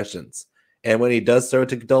through progressions. And when he does throw it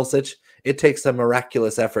to Dulcich, it takes a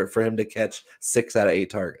miraculous effort for him to catch 6 out of 8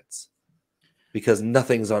 targets because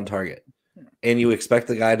nothing's on target. And you expect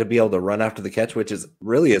the guy to be able to run after the catch, which is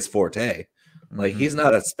really his forte. He's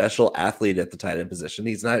not a special athlete at the tight end position.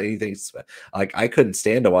 He's not anything I couldn't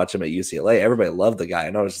stand to watch him at UCLA. Everybody loved the guy.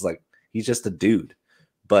 And I was just like, he's just a dude.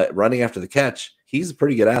 But running after the catch, he's a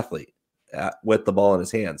pretty good athlete with the ball in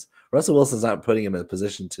his hands. Russell Wilson's not putting him in a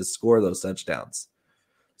position to score those touchdowns.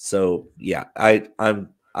 So, yeah, I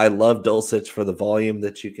love Dulcich for the volume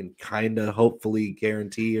that you can kind of hopefully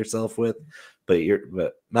guarantee yourself with. But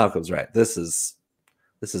Malcolm's right. This is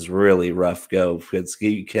really rough go because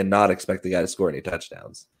you cannot expect the guy to score any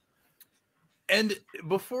touchdowns. And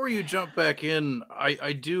before you jump back in,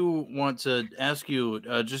 I do want to ask you,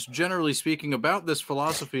 just generally speaking, about this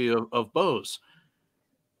philosophy of Bose.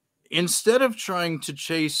 Instead of trying to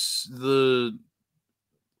chase the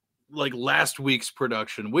last week's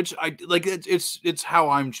production, which it's how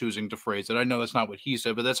I'm choosing to phrase it. I know that's not what he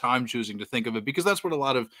said, but that's how I'm choosing to think of it because that's what a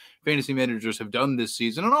lot of fantasy managers have done this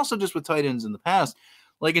season, and also just with tight ends in the past.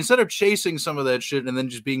 Like, instead of chasing some of that shit and then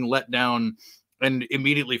just being let down and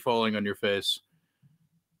immediately falling on your face,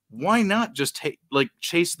 why not just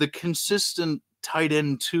chase the consistent tight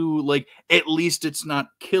end too? Like, at least it's not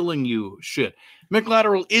killing you shit.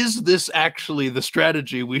 McLateral, is this actually the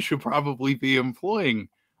strategy we should probably be employing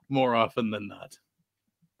more often than not?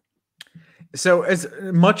 So, as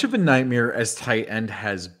much of a nightmare as tight end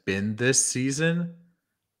has been this season,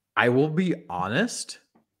 I will be honest,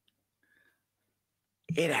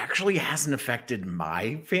 it actually hasn't affected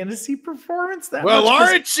my fantasy performance that much. Well,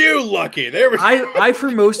 aren't you lucky? There we go. I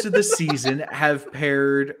for most of the season have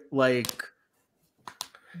paired like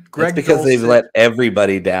Greg because they've let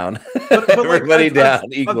everybody down. Everybody down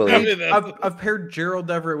equally. I've paired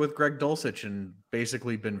Gerald Everett with Greg Dulcich and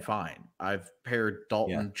basically been fine. I've paired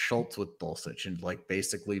Dalton Schultz with Dulcich and like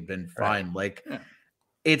basically been fine. Right. Like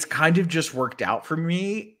it's kind of just worked out for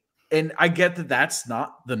me. And I get that that's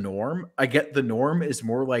not the norm. I get the norm is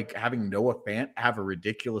more like having Noah Fant have a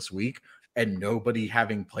ridiculous week and nobody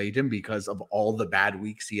having played him because of all the bad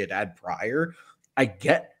weeks he had prior. I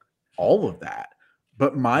get all of that.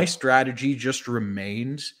 But my strategy just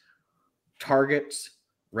remains targets,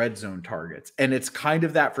 red zone targets. And it's kind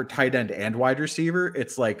of that for tight end and wide receiver.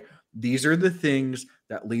 It's like, these are the things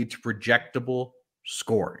that lead to projectable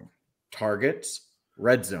scoring. Targets,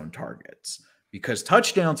 red zone targets. Because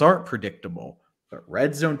touchdowns aren't predictable, but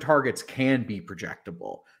red zone targets can be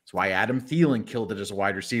projectable. That's why Adam Thielen killed it as a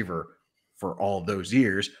wide receiver for all those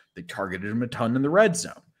years. They targeted him a ton in the red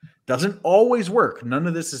zone. Doesn't always work. None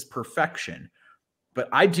of this is perfection. But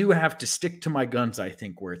I do have to stick to my guns, I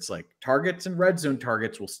think, where it's like targets and red zone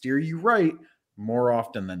targets will steer you right more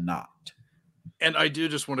often than not. And I do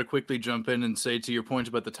just want to quickly jump in and say to your point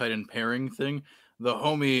about the tight end pairing thing, the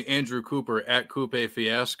homie Andrew Cooper at Coupe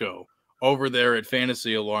Fiasco over there at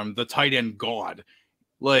Fantasy Alarm, the tight end god.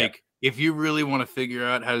 Like, if you really want to figure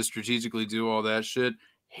out how to strategically do all that shit,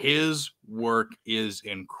 his work is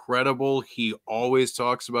incredible. He always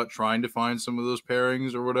talks about trying to find some of those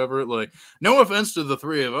pairings or whatever. Like, no offense to the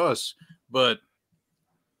three of us, but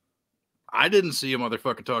I didn't see a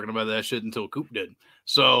motherfucker talking about that shit until Coop did.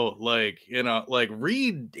 So, like, you know, like,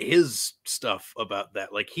 read his stuff about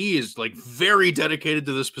that. Like, he is, like, very dedicated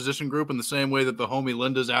to this position group in the same way that the homie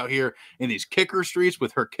Linda's out here in these kicker streets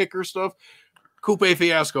with her kicker stuff. Coupe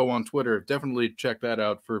Fiasco on Twitter. Definitely check that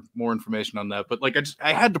out for more information on that. But, like,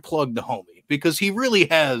 I had to plug the homie because he really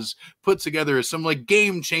has put together some, like,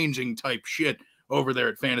 game-changing type shit over there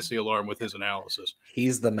at Fantasy Alarm with his analysis.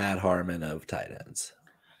 He's the Matt Harmon of tight ends.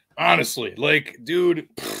 Honestly, like, dude,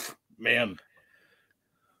 man.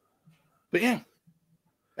 But yeah.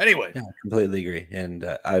 Anyway. Yeah, I completely agree. And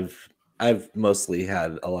I've mostly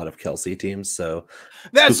had a lot of Kelsey teams, so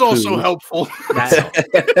that's also helpful.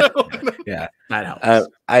 Yeah, that helps.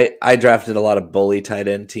 I drafted a lot of bully tight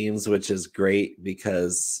end teams, which is great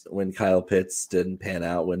because when Kyle Pitts didn't pan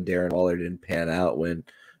out, when Darren Waller didn't pan out, when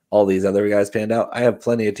all these other guys panned out, I have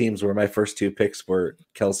plenty of teams where my first two picks were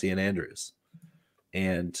Kelsey and Andrews.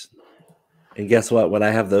 And guess what? When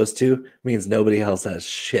I have those two, it means nobody else has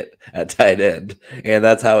shit at tight end. And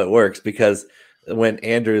that's how it works, because when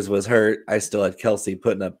Andrews was hurt, I still had Kelsey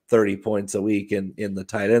putting up 30 points a week in the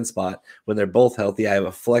tight end spot. When they're both healthy, I have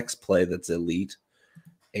a flex play that's elite.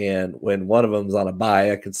 And when one of them's on a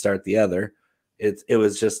bye, I can start the other. It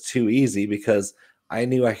was just too easy because I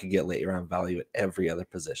knew I could get late round value at every other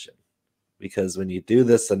position. Because when you do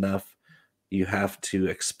this enough, you have to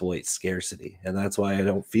exploit scarcity. And that's why I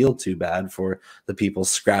don't feel too bad for the people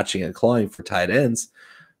scratching and clawing for tight ends.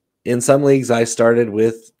 In some leagues, I started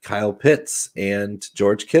with Kyle Pitts and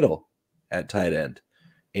George Kittle at tight end.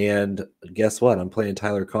 And guess what? I'm playing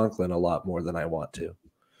Tyler Conklin a lot more than I want to.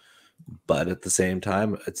 But at the same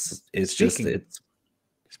time,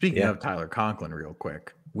 Speaking of Tyler Conklin real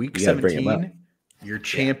quick, week 17, your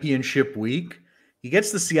championship week, he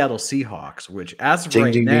gets the Seattle Seahawks, which as of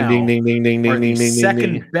right now are the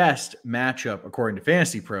second best matchup according to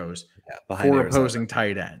Fantasy Pros for opposing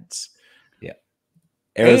tight ends. Yeah,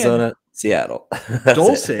 Arizona, and Seattle.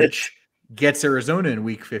 Dulcich gets Arizona in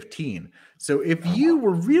week 15. So if you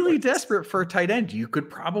were really desperate for a tight end, you could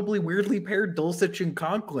probably weirdly pair Dulcich and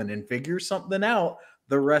Conklin and figure something out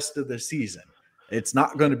the rest of the season. It's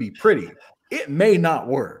not going to be pretty. It may not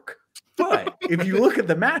work. But if you look at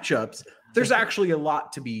the matchups, there's actually a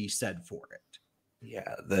lot to be said for it.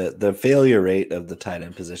 Yeah, the failure rate of the tight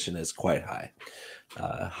end position is quite high,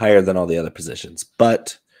 higher than all the other positions.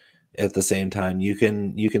 But at the same time, you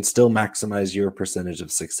can still maximize your percentage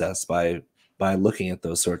of success by looking at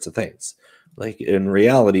those sorts of things. Like in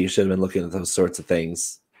reality, you should have been looking at those sorts of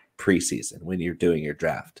things preseason when you're doing your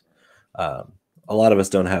draft. A A lot of us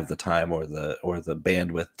don't have the time or the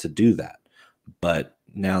bandwidth to do that. But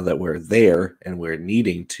now that we're there and we're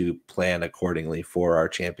needing to plan accordingly for our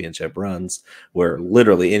championship runs, where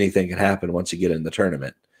literally anything can happen once you get in the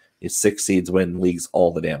tournament. 6 seeds win leagues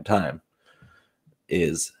all the damn time.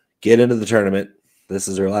 Is get into the tournament. This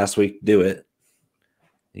is your last week to do it.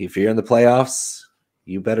 If you're in the playoffs,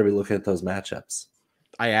 you better be looking at those matchups.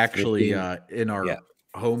 I actually, in our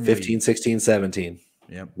home 15, league, 16, 17.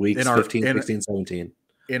 Yeah. Weeks 15, 16, 17.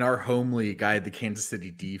 In our home league, I had the Kansas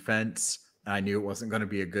City defense. I knew it wasn't going to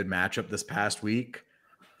be a good matchup this past week,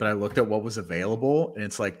 but I looked at what was available, and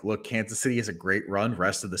it's like, look, Kansas City has a great run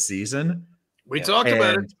rest of the season. We talked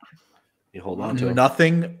about it. You hold on to it.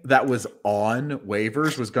 Nothing that was on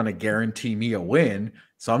waivers was going to guarantee me a win.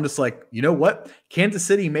 So I'm just like, you know what? Kansas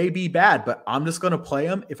City may be bad, but I'm just going to play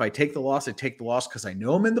them. If I take the loss, I take the loss because I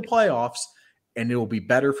know I'm in the playoffs, and it will be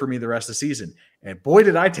better for me the rest of the season. And boy,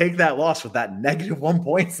 did I take that loss with that -1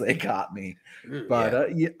 points they got me.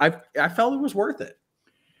 But I felt it was worth it.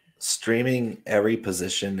 Streaming every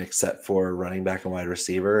position except for running back and wide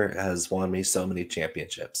receiver has won me so many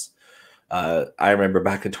championships. I remember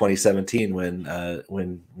back in 2017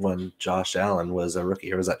 when Josh Allen was a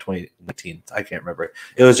rookie, or was that 2019? I can't remember.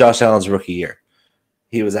 It was Josh Allen's rookie year.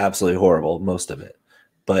 He was absolutely horrible most of it.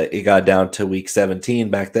 But it got down to week 17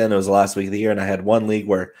 back then. It was the last week of the year, and I had one league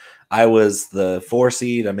where I was the 4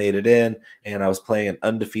 seed. I made it in, and I was playing an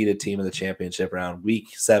undefeated team in the championship round. Week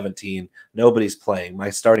 17, nobody's playing.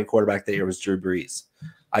 My starting quarterback that year was Drew Brees.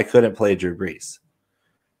 I couldn't play Drew Brees.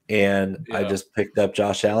 And I just picked up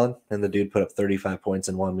Josh Allen, and the dude put up 35 points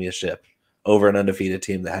and won me a ship over an undefeated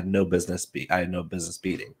team that had no business I had no business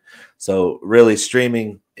beating. So really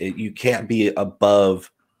streaming, you can't be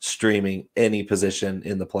above streaming any position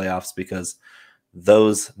in the playoffs because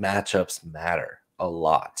those matchups matter a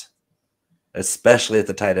lot, especially at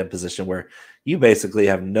the tight end position where you basically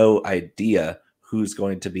have no idea who's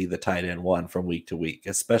going to be the tight end one from week to week,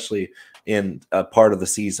 especially in a part of the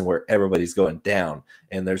season where everybody's going down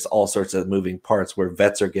and there's all sorts of moving parts where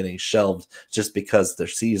vets are getting shelved just because their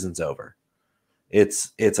season's over.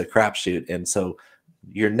 It's a crapshoot. And so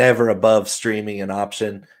you're never above streaming an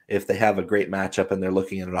option if they have a great matchup and they're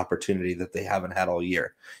looking at an opportunity that they haven't had all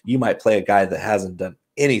year. You might play a guy that hasn't done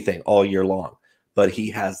anything all year long, but he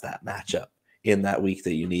has that matchup in that week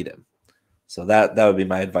that you need him. So that would be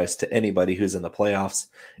my advice to anybody who's in the playoffs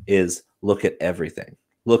is look at everything.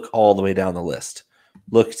 Look all the way down the list.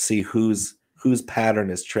 Look, see whose pattern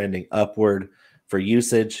is trending upward for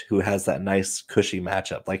usage, who has that nice cushy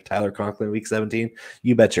matchup. Like Tyler Conklin week 17,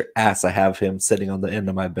 you bet your ass I have him sitting on the end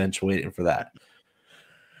of my bench waiting for that.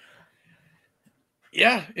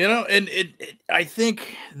 Yeah, and I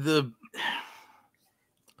think the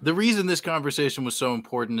reason this conversation was so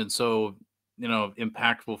important and so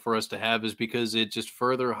impactful for us to have is because it just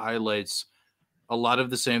further highlights a lot of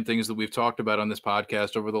the same things that we've talked about on this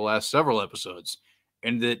podcast over the last several episodes,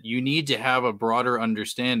 and that you need to have a broader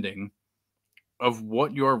understanding of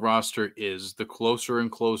what your roster is the closer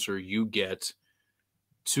and closer you get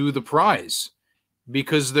to the prize,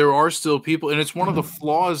 because there are still people, and it's one of the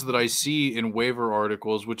flaws that I see in waiver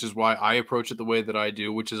articles, which is why I approach it the way that I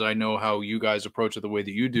do, which is I know how you guys approach it the way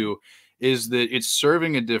that you do, is that it's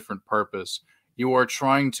serving a different purpose. You are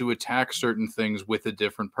trying to attack certain things with a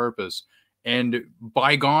different purpose. And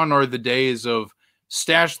bygone are the days of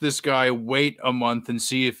stash this guy, wait a month and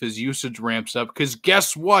see if his usage ramps up. Because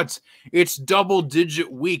guess what? It's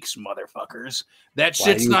double-digit weeks, motherfuckers. That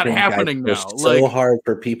shit's not happening now. It's so hard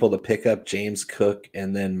for people to pick up James Cook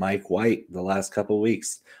and then Mike White the last couple of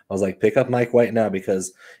weeks. I was like, pick up Mike White now,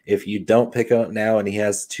 because if you don't pick up now and he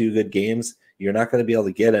has 2 good games, you're not going to be able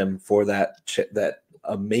to get him for that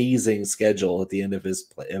amazing schedule at the end of his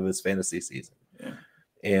fantasy season. Yeah.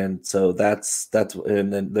 And so that's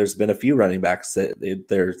and then there's been a few running backs that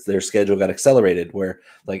their schedule got accelerated where,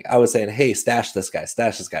 like, I was saying, hey, stash this guy.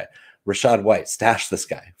 Rachaad White, stash this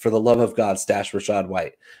guy. For the love of God, stash Rachaad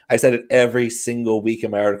White. I said it every single week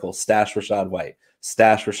in my article, stash Rachaad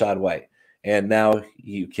White. And now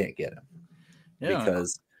you can't get him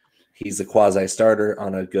because he's a quasi-starter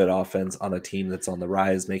on a good offense on a team that's on the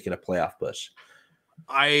rise, making a playoff push.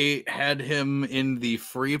 I had him in the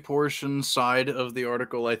free portion side of the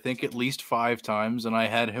article, I think at least 5 times, and I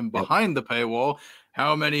had him behind the paywall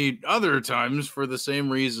how many other times for the same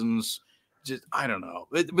reasons. Just I don't know.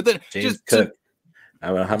 But then James Cook. I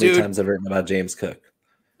don't know how many times I've written about James Cook.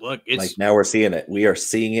 Look, it's like now we're seeing it. We are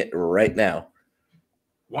seeing it right now.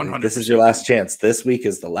 100%. This is your last chance. This week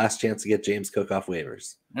is the last chance to get James Cook off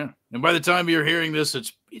waivers. Yeah. And by the time you're hearing this,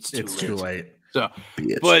 it's too late. So,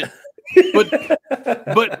 Bitch. but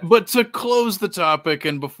But to close the topic,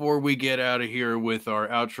 and before we get out of here with our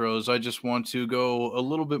outros, I just want to go a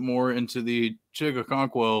little bit more into the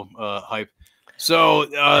Chigaconquo hype. So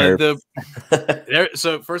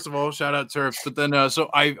so first of all, shout out Terps. But then so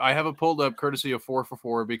I have it pulled up courtesy of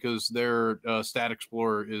 4for4 because their Stat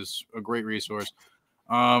Explorer is a great resource.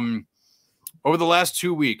 Over the last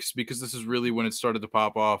 2 weeks, because this is really when it started to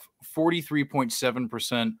pop off,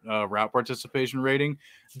 43.7% route participation rating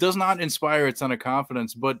does not inspire a ton of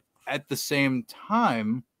confidence, but at the same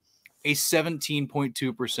time, a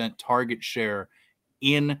 17.2% target share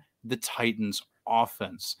in the Titans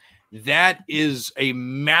offense. That is a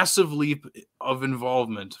massive leap of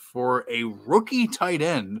involvement for a rookie tight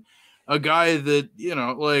end, a guy that, you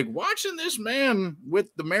know, like watching this man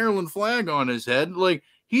with the Maryland flag on his head, like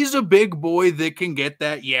he's a big boy that can get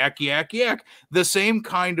that yak, yak, yak. The same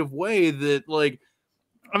kind of way that, like,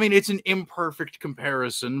 I mean, it's an imperfect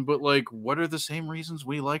comparison, but like, what are the same reasons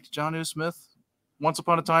we liked Jonnu Smith once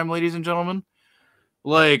upon a time, ladies and gentlemen?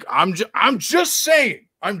 Like, I'm just saying,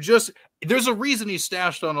 there's a reason he's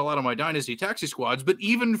stashed on a lot of my dynasty taxi squads, but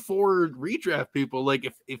even for redraft people, like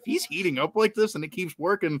if he's heating up like this and it keeps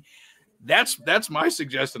working, that's my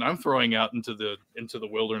suggestion. I'm throwing out into the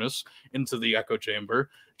wilderness, into the echo chamber.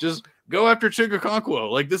 Just go after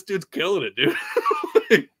Chigaconquo. Like, this dude's killing it,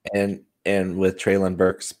 dude. and with Traylon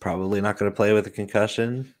Burks probably not going to play with a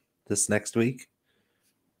concussion this next week.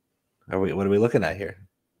 What are we looking at here?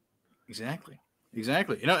 Exactly.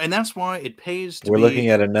 You know, and that's why it pays to We're looking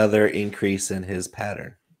at another increase in his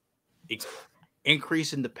pattern.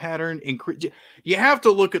 Increase in the pattern. You have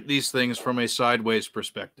to look at these things from a sideways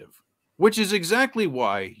perspective, which is exactly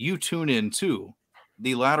why you tune in to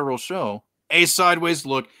the Lateral Show, a sideways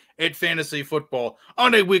look at fantasy football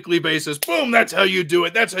on a weekly basis. Boom, that's how you do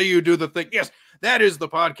it. That's how you do the thing. Yes, that is the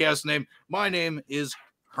podcast name. My name is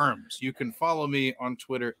Herms. You can follow me on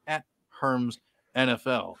Twitter at Herms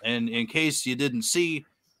NFL. And in case you didn't see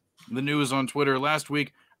the news on Twitter last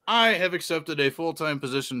week, I have accepted a full-time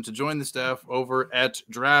position to join the staff over at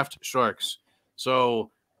Draft Sharks.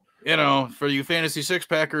 So, you know, for you fantasy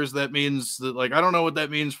six-packers, that means that, like, I don't know what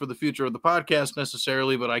that means for the future of the podcast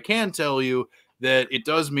necessarily, but I can tell you that it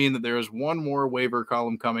does mean that there is one more waiver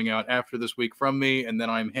column coming out after this week from me, and then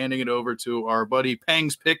I'm handing it over to our buddy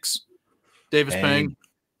Pang's Picks, Davis Pang.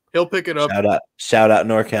 He'll pick it up. Shout out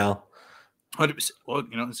NorCal. 100%. Well,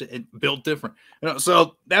 you know, it's built different. You know,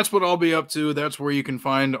 so that's what I'll be up to. That's where you can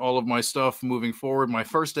find all of my stuff moving forward. My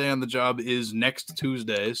first day on the job is next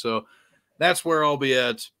Tuesday, so that's where I'll be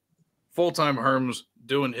at. Full-time Herms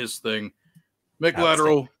doing his thing.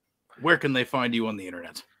 McLateral, where can they find you on the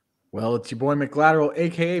internet? Well, it's your boy McLateral,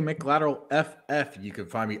 aka McLateral FF. You can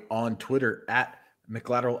find me on Twitter at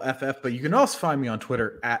McLateral FF, but you can also find me on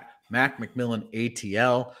Twitter at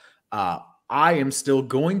MacMcMillanATL. I am still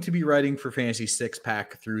going to be writing for Fantasy Six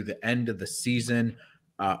Pack through the end of the season,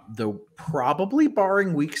 though probably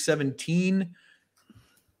barring week 17,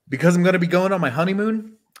 because I'm going to be going on my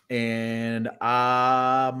honeymoon, and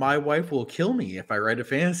my wife will kill me if I write a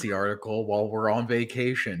fantasy article while we're on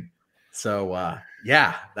vacation. So,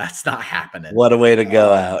 yeah, that's not happening. What a way to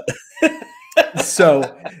go out.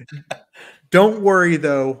 So, don't worry,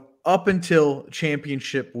 though. Up until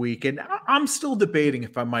championship week, and I'm still debating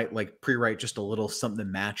if I might like pre-write just a little something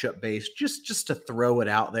matchup based, just to throw it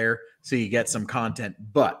out there so you get some content.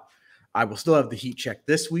 But I will still have the heat check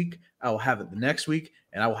this week. I will have it the next week,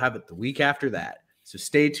 and I will have it the week after that. So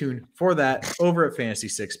stay tuned for that over at Fantasy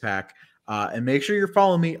Six Pack, and make sure you're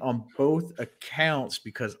following me on both accounts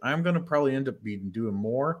because I'm going to probably end up doing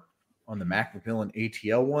more on the MacMcMillan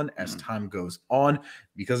ATL one as time goes on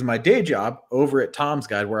because of my day job over at Tom's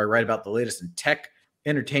Guide, where I write about the latest in tech,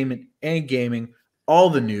 entertainment, and gaming, all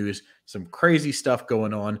the news, some crazy stuff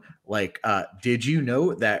going on. Like, did you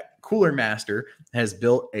know that Cooler Master has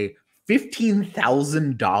built a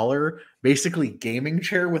 $15,000 basically gaming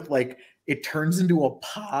chair with like, it turns into a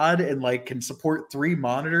pod and like can support 3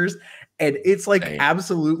 monitors. And it's like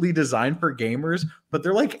absolutely designed for gamers, but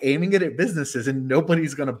they're like aiming it at businesses and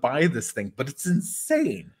nobody's going to buy this thing, but it's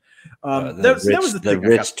insane. The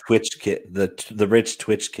rich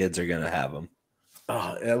Twitch kids are going to have them.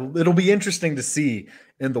 It'll be interesting to see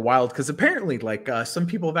in the wild because apparently like some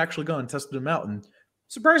people have actually gone and tested them out and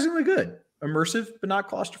surprisingly good. Immersive, but not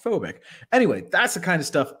claustrophobic. Anyway, that's the kind of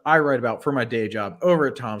stuff I write about for my day job over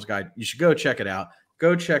at Tom's Guide. You should go check it out.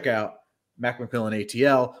 Go check out MacMcMillan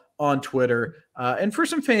ATL on Twitter. And for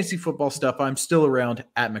some fantasy football stuff, I'm still around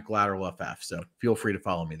at McLateral FF. So feel free to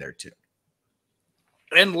follow me there too.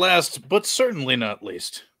 And last, but certainly not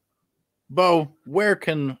least, Bo, where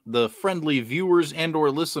can the friendly viewers and or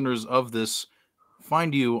listeners of this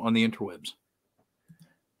find you on the interwebs?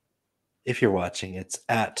 If you're watching, it's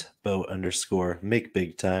at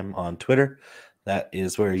Bo_make_big_time on Twitter. That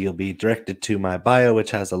is where you'll be directed to my bio,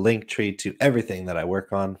 which has a link tree to everything that I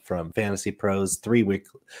work on, from Fantasy Pros, three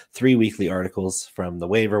weekly articles from the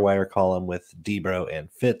waiver wire column with Debro and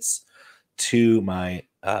Fitz, to my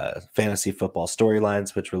fantasy football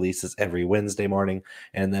storylines, which releases every Wednesday morning,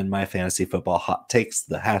 and then my fantasy football hot takes,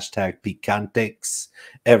 the hashtag Picantex,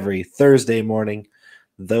 every Thursday morning.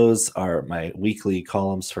 Those are my weekly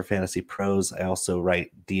columns for Fantasy Pros. I also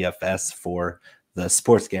write DFS for the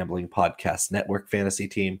Sports Gambling Podcast Network fantasy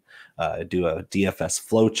team. I do a DFS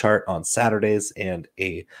flow chart on Saturdays and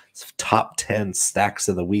a top 10 stacks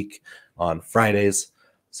of the week on Fridays.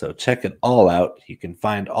 So check it all out. You can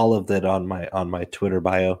find all of that on my Twitter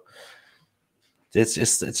bio. It's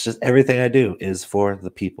just everything I do is for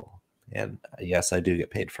the people. And yes, I do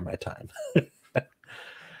get paid for my time.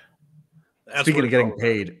 Speaking of getting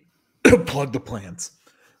paid, plug the plans.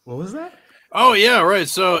 What was that? Oh, yeah, right.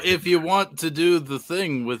 So if you want to do the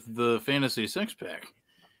thing with the fantasy six-pack,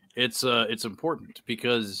 it's important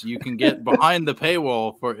because you can get behind the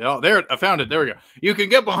paywall for I found it. There we go. You can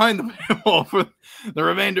get behind the paywall for the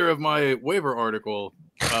remainder of my waiver article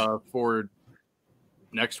for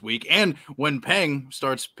next week, and when Peng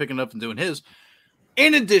starts picking up and doing his,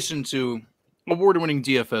 in addition to award-winning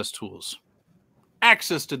DFS tools,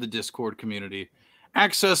 access to the Discord community,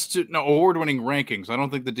 access to award-winning rankings. I don't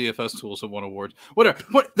think the DFS tools have won awards. Whatever.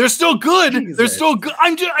 What? They're still good. Jesus. They're still good.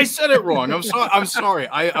 I said it wrong. I'm sorry.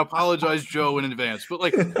 I apologize, Joe, in advance. But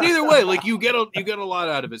like either way, like you get a lot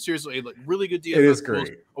out of it. Seriously, like really good DFS it is tools,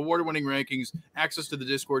 great. award-winning rankings, access to the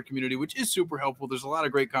Discord community, which is super helpful. There's a lot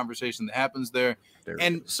of great conversation that happens there,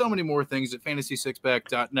 and so many more things at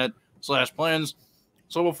fantasysixpack.net/plans.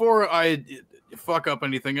 So before I fuck up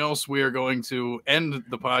anything else, we are going to end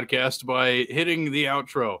the podcast by hitting the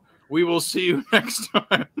outro. We will see you next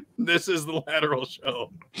time. This is the Lateral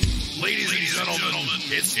Show. Ladies and gentlemen,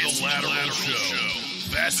 it's the Lateral Show.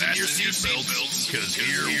 Fasten your seatbelts, because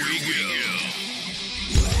here we go.